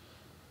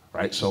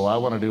 right? So what I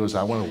want to do is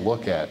I want to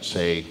look at,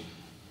 say,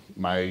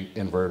 my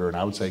inverter, and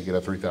I would say get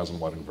a 3,000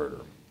 watt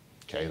inverter.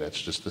 Okay, that's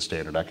just the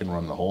standard. I can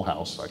run the whole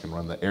house. I can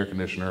run the air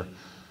conditioner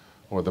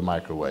or the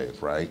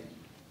microwave, right?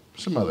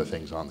 Some other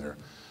things on there.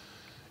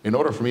 In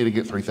order for me to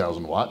get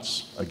 3,000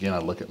 watts, again, I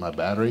look at my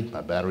battery.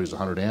 My battery is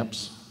 100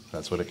 amps.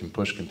 That's what it can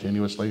push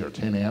continuously, or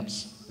 10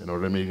 amps. In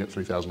order for me to get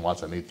 3,000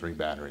 watts, I need 3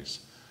 batteries.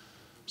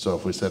 So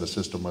if we set a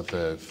system with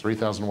a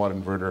 3,000 watt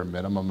inverter, a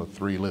minimum of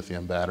 3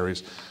 lithium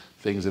batteries,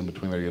 things in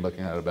between there, you're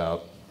looking at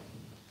about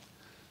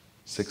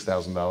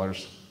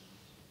 $6,000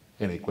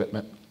 in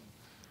equipment.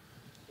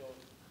 So,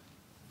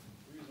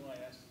 the reason why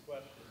I asked the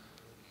question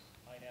is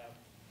I have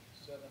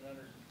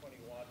 720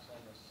 watts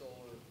on the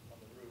solar on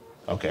the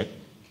roof. Okay.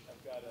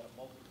 I've got a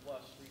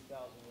multi-plus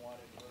 3,000 watt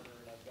inverter,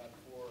 and I've got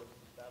 4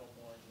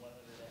 Battleborn 100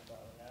 amp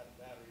hour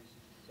batteries.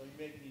 So you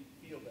make me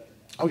feel better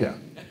now. Oh, yeah.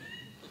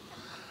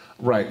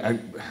 Right,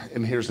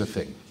 and here's the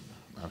thing,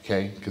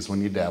 okay? Because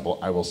when you dabble,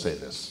 I will say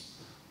this.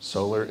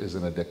 Solar is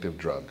an addictive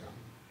drug.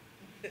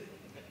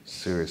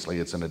 Seriously,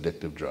 it's an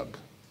addictive drug.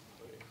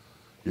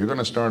 You're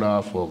gonna start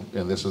off, well,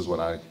 and this is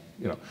what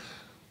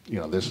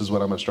this is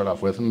what I'm gonna start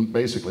off with, and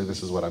basically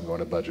this is what I'm going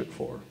to budget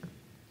for.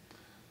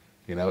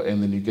 And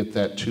then you get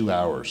that 2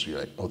 hours, you're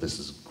like, oh, this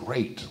is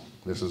great.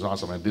 This is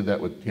awesome. I did that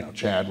with,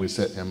 Chad. We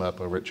set him up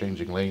over at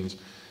Changing Lanes.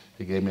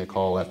 He gave me a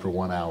call after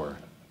 1 hour.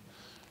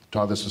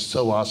 Todd, this is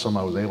so awesome.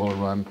 I was able to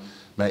run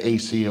my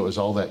AC. It was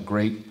all that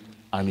great.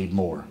 I need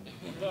more.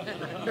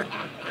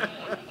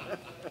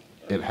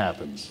 It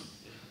happens.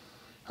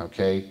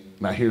 Okay?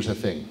 Now here's the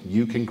thing.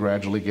 You can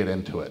gradually get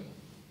into it.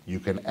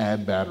 You can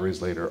add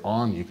batteries later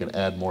on. You can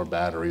add more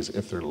batteries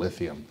if they're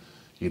lithium.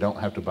 You don't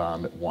have to buy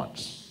them at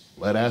once.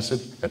 Lead acid,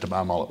 you have to buy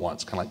them all at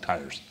once, kind of like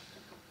tires.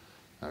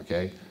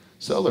 Okay?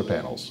 Solar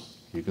panels.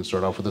 You can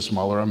start off with a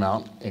smaller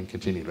amount and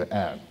continue to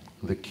add.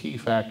 The key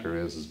factor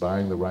is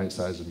buying the right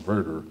size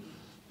inverter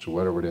to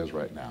whatever it is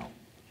right now,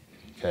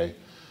 okay?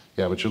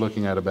 Yeah, but you're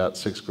looking at about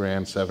 $6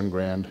 grand, $7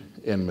 grand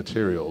in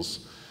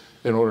materials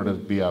in order to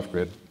be off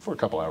grid for a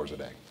couple hours a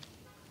day.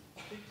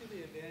 Speak to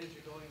the advantage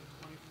of going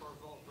 24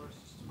 volt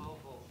versus 12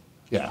 volt.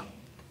 Yeah.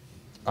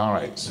 All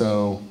right,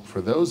 so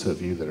for those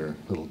of you that are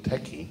a little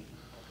techie,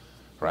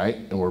 right,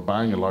 and we're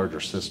buying a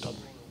larger system,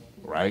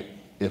 right?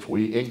 If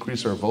we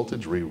increase our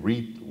voltage, we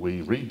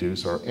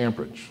reduce our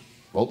amperage.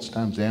 Volts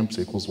times amps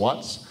equals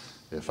watts.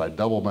 If I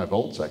double my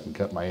volts, I can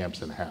cut my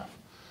amps in half.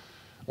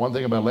 One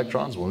thing about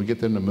electrons, when we get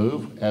them to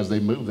move, as they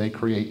move, they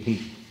create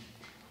heat.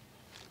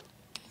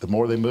 The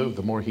more they move,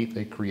 the more heat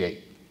they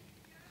create.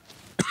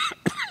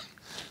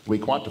 We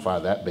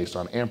quantify that based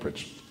on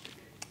amperage.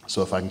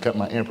 So if I can cut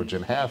my amperage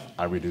in half,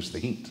 I reduce the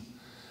heat.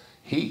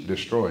 Heat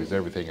destroys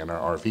everything in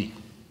our RV,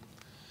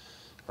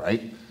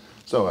 right?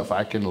 So if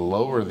I can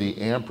lower the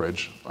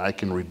amperage, I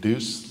can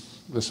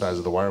reduce the size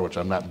of the wire, which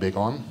I'm not big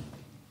on,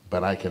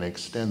 but I can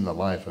extend the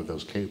life of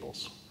those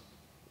cables,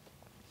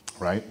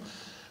 right?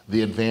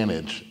 The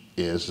advantage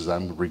is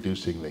I'm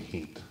reducing the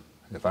heat.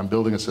 If I'm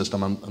building a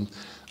system, I'm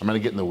gonna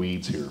get in the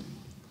weeds here.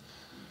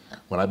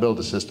 When I build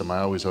a system,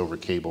 I always over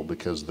cable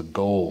because the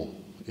goal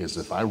is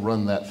if I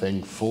run that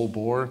thing full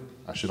bore,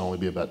 I should only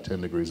be about 10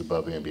 degrees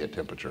above ambient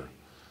temperature.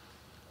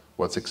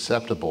 What's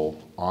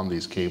acceptable on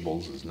these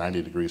cables is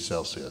 90 degrees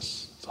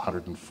Celsius, it's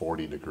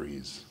 140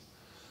 degrees.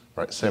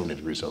 Right, 70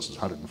 degrees Celsius,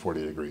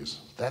 140 degrees.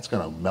 That's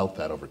gonna melt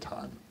that over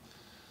time,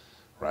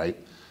 right?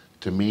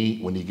 To me,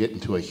 when you get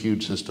into a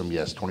huge system,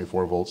 yes,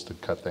 24 volts to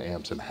cut the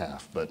amps in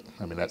half, but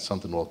I mean, that's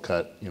something we'll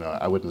cut,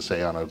 I wouldn't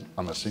say on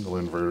a single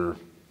inverter,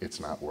 it's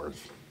not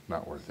worth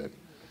it.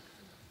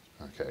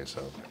 Okay,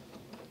 so,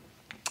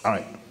 all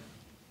right.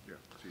 Yeah,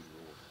 it's either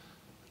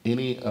or.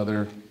 Any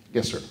other,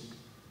 yes, sir? I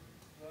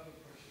have a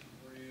question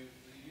for you.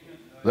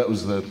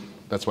 The unit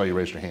That's why you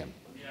raised your hand.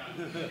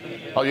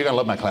 yeah, Oh, you're gonna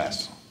love my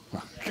class.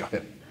 Go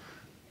ahead.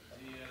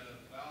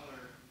 the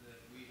Valor that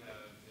we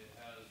have, it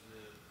has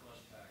the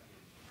plus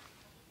package,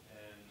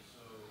 and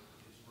so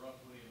it's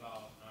roughly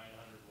about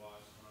 900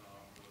 watts coming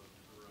off of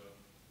the roof,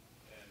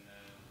 and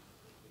then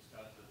it's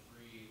got the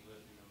 3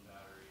 lithium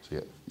batteries.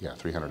 So, yeah,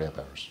 300 amp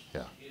hours,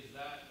 yeah. Is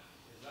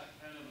that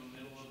kind of a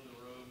middle of the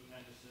road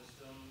kind of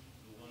system,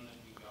 the one that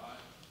we got?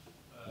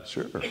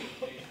 Sure. Based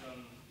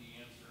on the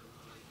answer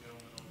for this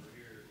gentleman over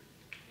here,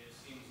 it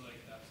seems like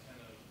that's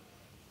kind of,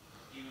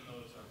 even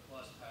though it's our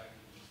plus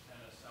package, it's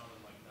kind of sounding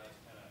like that's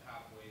kind of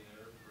halfway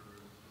there for,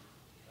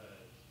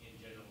 in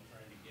general,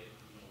 trying to get,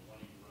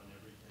 wanting to run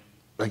everything.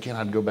 Again,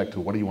 I'd go back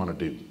to what do you want to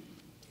do?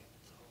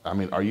 I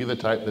mean, are you the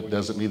type that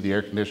doesn't need the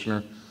air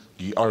conditioner?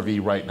 You RV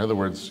right. In other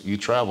words, you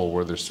travel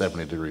where there's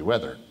 70-degree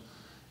weather.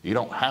 You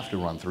don't have to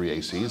run 3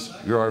 ACs.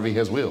 Your RV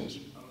has wheels.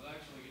 I was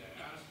actually going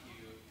to ask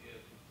you if,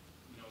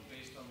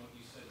 based on what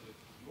you said with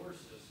your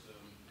system,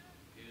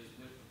 is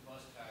with the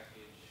plus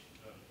package,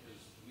 because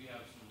we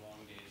have some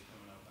long days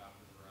coming up after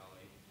the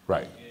rally.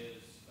 Right.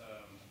 Is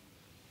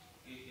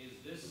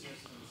this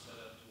system set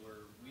up to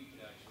where we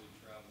could actually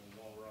travel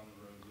while we're on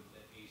the road with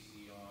the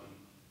AC on,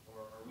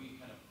 or are we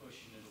kind of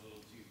pushing it a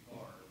little too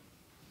far?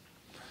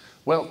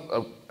 Well,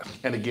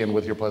 and again,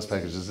 with your plus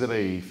package, is it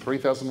a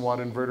 3,000 watt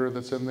inverter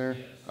that's in there?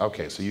 Yes.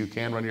 Okay, so you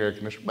can run your air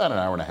conditioner about an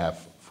hour and a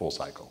half full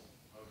cycle,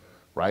 Okay.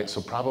 right? So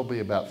probably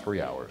about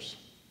 3 hours,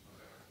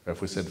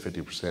 if we said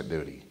 50%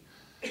 duty.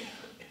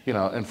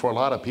 And for a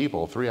lot of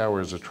people, 3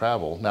 hours of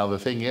travel. Now the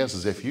thing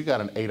is if you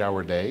got an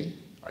 8-hour day,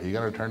 Are you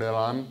gonna turn it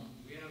on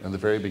in the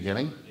very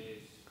beginning?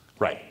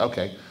 Right,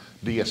 okay.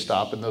 Do you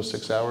stop in those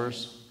 6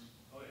 hours?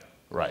 Oh, yeah.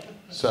 Right,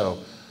 so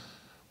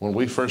when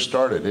we first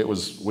started,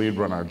 we'd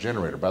run our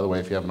generator. By the way,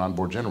 if you have an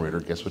onboard generator,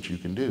 guess what you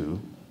can do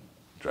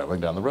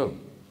traveling down the road?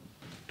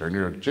 Turn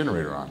your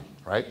generator on,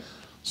 right?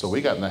 So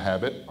we got in the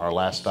habit, our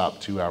last stop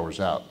 2 hours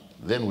out,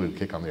 then we would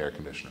kick on the air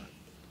conditioner,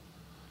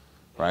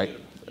 right?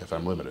 If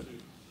I'm limited.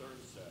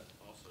 Thermostat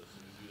also,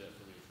 so you do that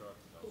from your truck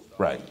without stopping.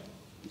 Right,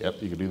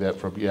 yep, you can do that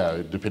from,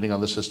 yeah, depending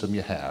on the system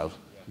you have,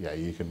 yeah,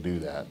 you can do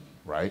that,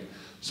 right?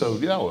 So,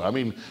 you know, I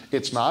mean,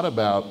 it's not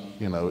about,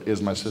 you know,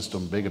 is my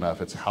system big enough?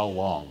 It's how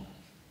long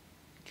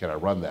can I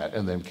run that,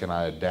 and then can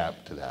I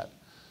adapt to that?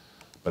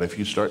 But if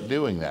you start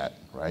doing that,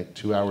 right,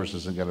 2 hours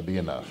isn't gonna be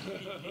enough.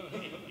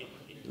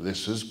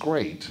 This is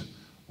great,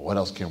 what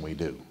else can we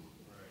do?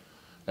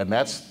 And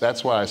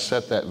that's why I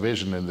set that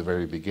vision in the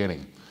very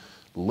beginning.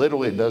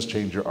 Literally, it does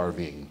change your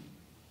RVing,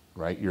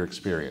 right, your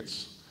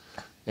experience.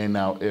 And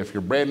now, if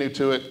you're brand new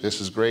to it, this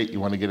is great, you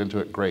wanna get into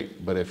it,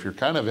 great. But if you're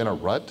kind of in a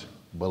rut,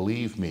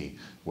 believe me,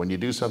 when you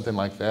do something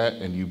like that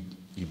and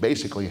you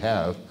basically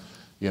have,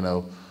 you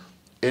know,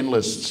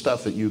 endless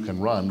stuff that you can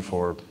run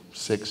for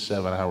 6,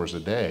 7 hours a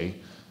day,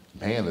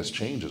 man, this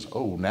changes.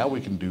 Oh, now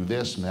we can do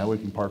this, now we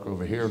can park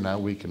over here, now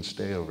we can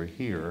stay over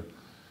here,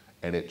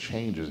 and it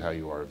changes how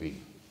you RV,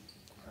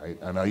 right?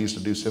 And I used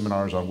to do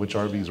seminars on which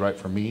RV is right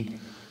for me.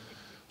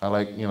 I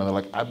like, you know, they're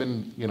like, I've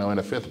been, you know, in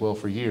a fifth wheel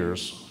for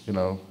years, you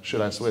know, should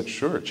I switch?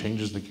 Sure, it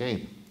changes the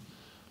game.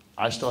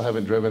 I still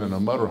haven't driven in a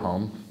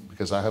motorhome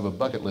because I have a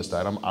bucket list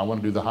item. I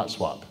want to do the hot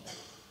swap.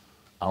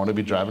 I want to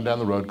be driving down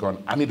the road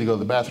going, I need to go to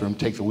the bathroom,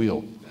 take the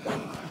wheel.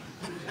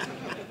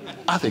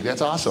 I think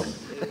that's awesome.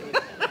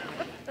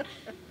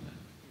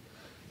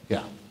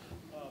 Yeah.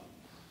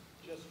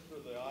 Just for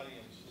the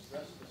audience,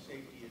 address the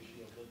safety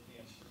issue of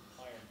lithium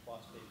iron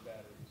phosphate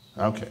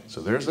batteries. Okay,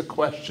 so there's a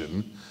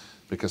question,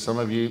 because some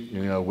of you,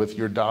 you know, with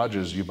your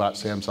Dodges, you bought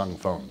Samsung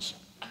phones.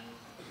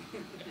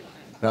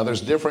 Now,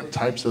 there's different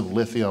types of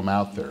lithium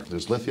out there.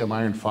 There's lithium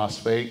iron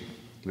phosphate,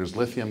 there's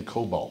lithium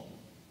cobalt.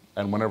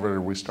 And whenever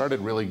we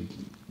started really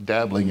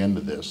dabbling into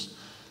this,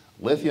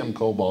 lithium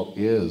cobalt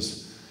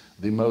is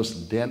the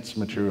most dense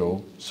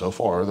material so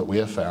far that we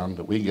have found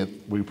that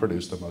we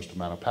produce the most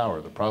amount of power.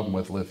 The problem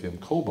with lithium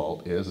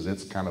cobalt is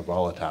it's kind of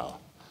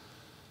volatile.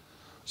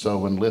 So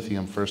when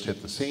lithium first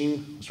hit the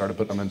scene, we started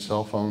putting them in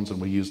cell phones and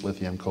we used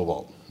lithium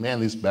cobalt. Man,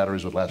 these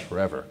batteries would last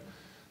forever.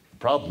 The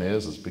problem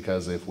is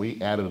because if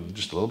we added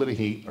just a little bit of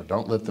heat or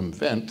don't let them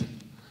vent,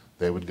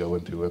 they would go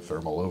into a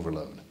thermal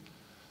overload,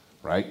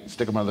 right?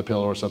 Stick them on the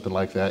pillow or something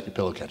like that, your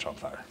pillow catch on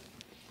fire.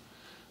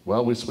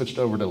 Well, we switched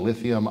over to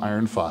lithium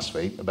iron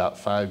phosphate about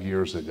 5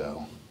 years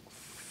ago.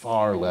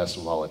 Far less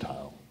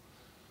volatile,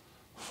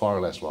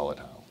 far less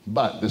volatile.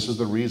 But this is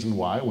the reason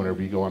why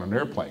whenever you go on an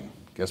airplane,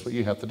 guess what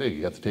you have to do?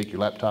 You have to take your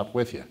laptop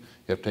with you. You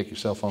have to take your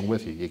cell phone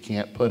with you. You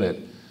can't put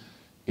it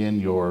in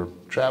your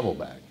travel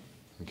bag,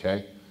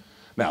 okay?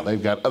 Now,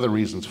 they've got other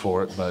reasons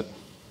for it, but,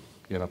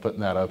 you know, putting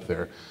that up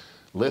there.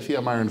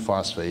 Lithium iron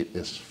phosphate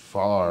is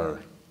far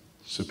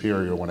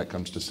superior when it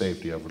comes to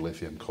safety over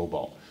lithium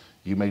cobalt.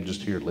 You may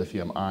just hear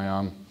lithium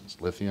ion,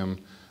 it's lithium,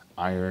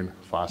 iron,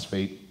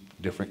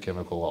 phosphate, different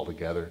chemical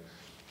altogether.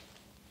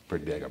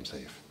 Pretty daggum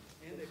safe.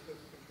 And they put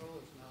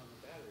controllers now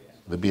in the battery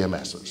aspect. The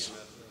BMSs,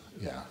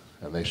 yeah,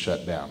 and they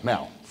shut down.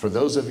 Now, for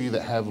those of you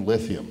that have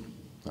lithium,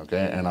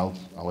 okay, and I'll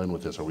end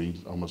with this. Are we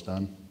almost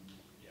done?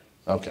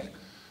 Yeah. Okay.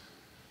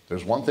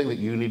 There's one thing that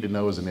you need to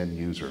know as an end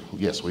user.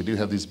 Yes, we do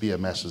have these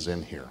BMSs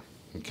in here,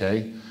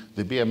 okay?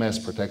 The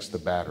BMS protects the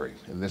battery,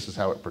 and this is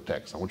how it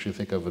protects. I want you to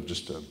think of it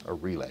just a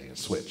relay, a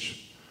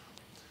switch.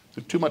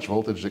 So too much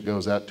voltage that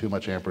goes out, too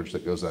much amperage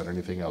that goes out, or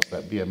anything else,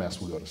 that BMS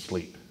will go to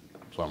sleep.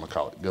 That's what I'm gonna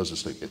call it. It goes to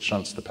sleep. It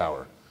shunts the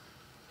power.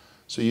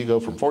 So you go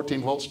from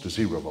 14 volts to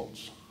 0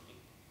 volts.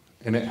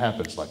 And it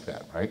happens like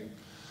that, right?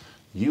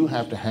 You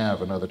have to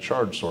have another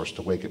charge source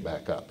to wake it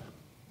back up.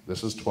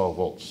 This is 12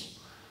 volts.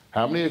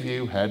 How many of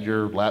you had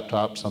your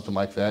laptop, something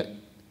like that,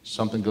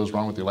 something goes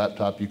wrong with your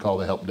laptop, you call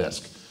the help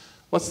desk?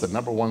 What's the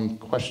number one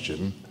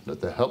question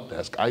that the help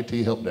desk, IT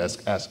help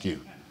desk, asks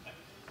you?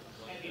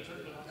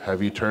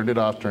 Have you turned it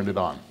off, turned it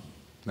on?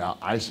 Now,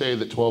 I say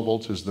that 12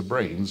 volts is the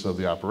brains of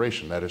the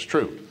operation. That is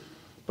true.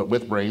 But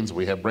with brains,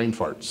 we have brain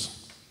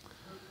farts.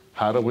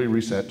 How do we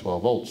reset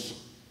 12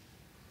 volts?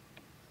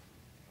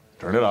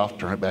 Turn it off,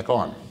 turn it back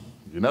on.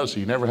 You notice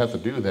you never have to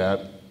do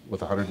that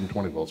with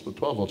 120 volts, but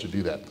 12 volts you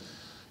do that.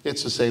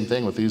 It's the same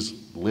thing with these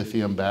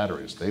lithium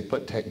batteries. They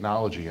put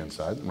technology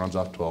inside that runs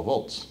off 12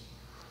 volts.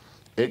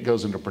 It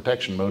goes into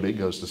protection mode, it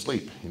goes to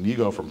sleep. And you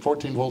go from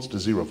 14 volts to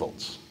 0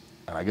 volts.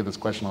 And I get this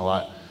question a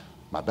lot.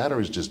 My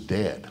battery's just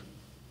dead.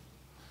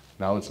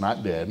 No, it's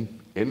not dead.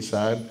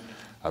 Inside,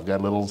 I've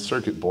got a little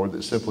circuit board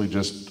that simply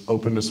just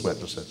opened a switch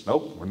and says,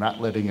 nope, we're not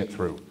letting it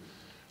through.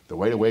 The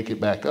way to wake it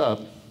back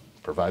up,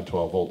 provide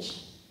 12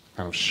 volts,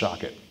 kind of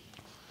shock it.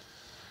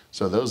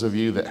 So those of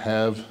you that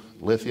have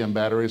lithium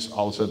batteries,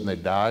 all of a sudden they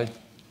die,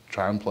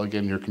 try and plug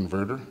in your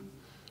converter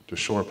to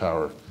shore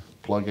power.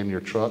 Plug in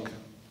your truck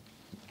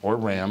or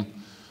Ram,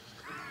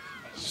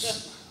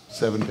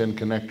 7-pin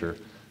connector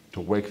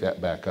to wake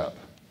that back up.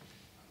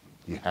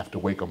 You have to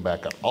wake them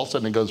back up. All of a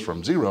sudden it goes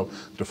from 0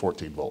 to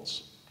 14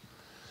 volts.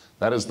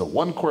 That is the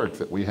one quirk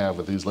that we have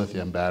with these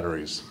lithium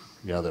batteries,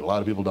 you know, that a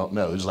lot of people don't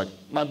know. It's like,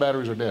 my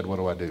batteries are dead, what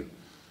do I do?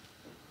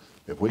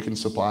 If we can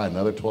supply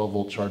another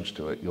 12-volt charge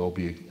to it, you'll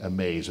be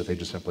amazed that they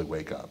just simply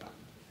wake up.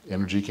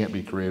 Energy can't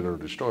be created or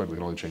destroyed, we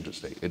can only change its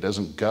state. It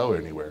doesn't go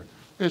anywhere,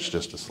 it's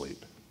just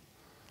asleep.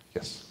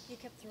 Yes? You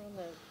kept throwing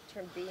the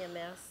term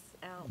BMS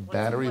out. What's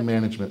Battery what-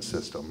 management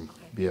system,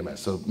 BMS.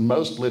 So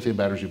most lithium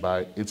batteries you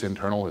buy, it's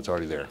internal, it's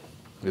already there.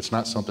 It's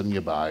not something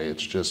you buy,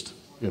 it's just,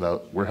 you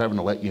know, we're having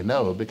to let you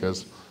know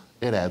because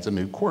it adds a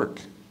new quirk.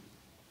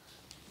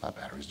 My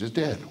battery's just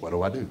dead, what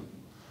do I do?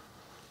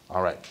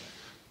 All right,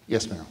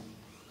 yes ma'am.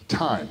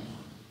 Time.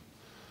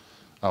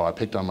 Oh, I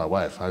picked on my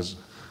wife.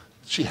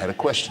 She had a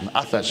question.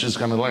 I thought she was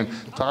gonna learn.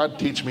 Todd,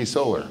 teach me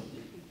solar.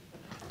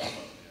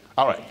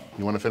 All right,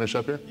 you wanna finish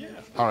up here? Yeah.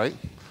 All right.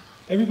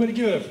 Everybody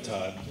give it up for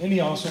Todd. Isn't he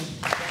awesome?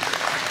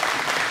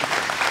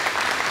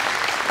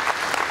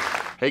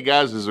 Hey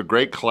guys, this is a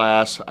great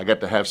class. I got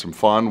to have some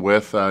fun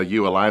with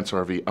you Alliance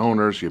RV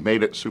owners. You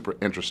made it super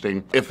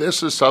interesting. If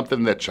this is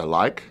something that you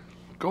like,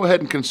 go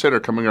ahead and consider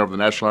coming over to the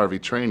National RV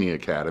Training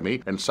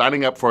Academy and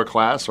signing up for a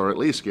class, or at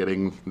least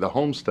getting the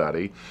home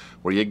study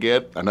where you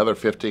get another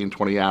 15,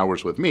 20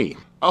 hours with me.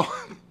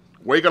 Oh,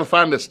 where are you gonna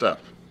find this stuff?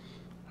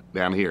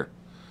 Down here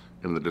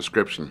in the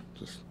description.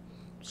 Just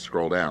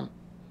scroll down.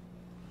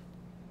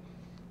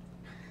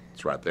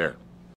 It's right there.